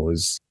of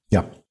those.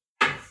 Yeah.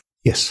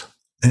 Yes.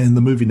 And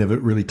the movie never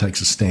really takes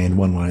a stand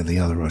one way or the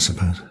other, I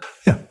suppose.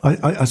 Yeah,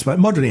 I suppose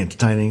moderately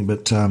entertaining,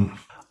 but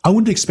I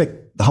wouldn't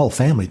expect the whole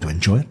family to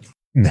enjoy it.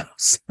 No,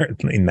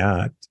 certainly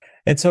not.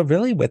 And so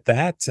really with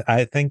that,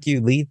 I think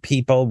you leave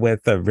people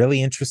with a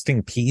really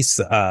interesting piece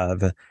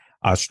of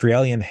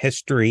Australian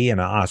history and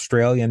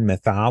Australian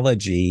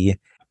mythology.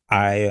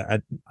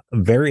 I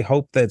very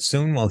hope that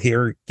soon we'll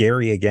hear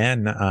Garry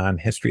again on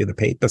History of the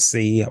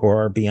Papacy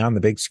or Beyond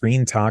the Big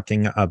Screen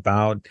talking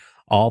about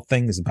all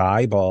things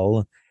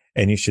Bible.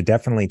 And you should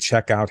definitely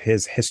check out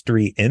his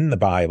History in the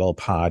Bible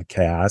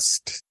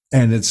podcast.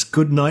 And it's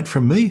good night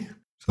from me.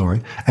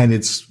 Sorry. And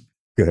it's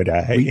good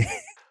day.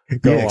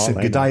 Yeah, except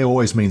good day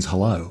always means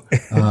hello.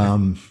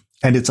 And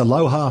it's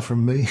aloha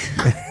from me.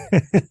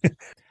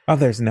 Oh,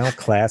 there's no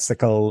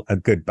classical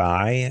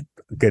goodbye.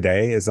 Good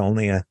day is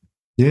only a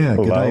hello.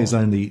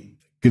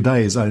 Good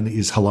day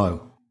is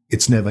hello.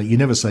 It's never, you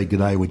never say good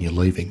day when you're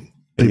leaving.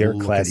 Your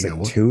classic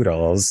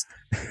toodles.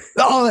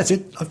 Oh, that's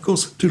it. Of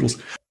course.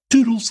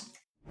 Toodles.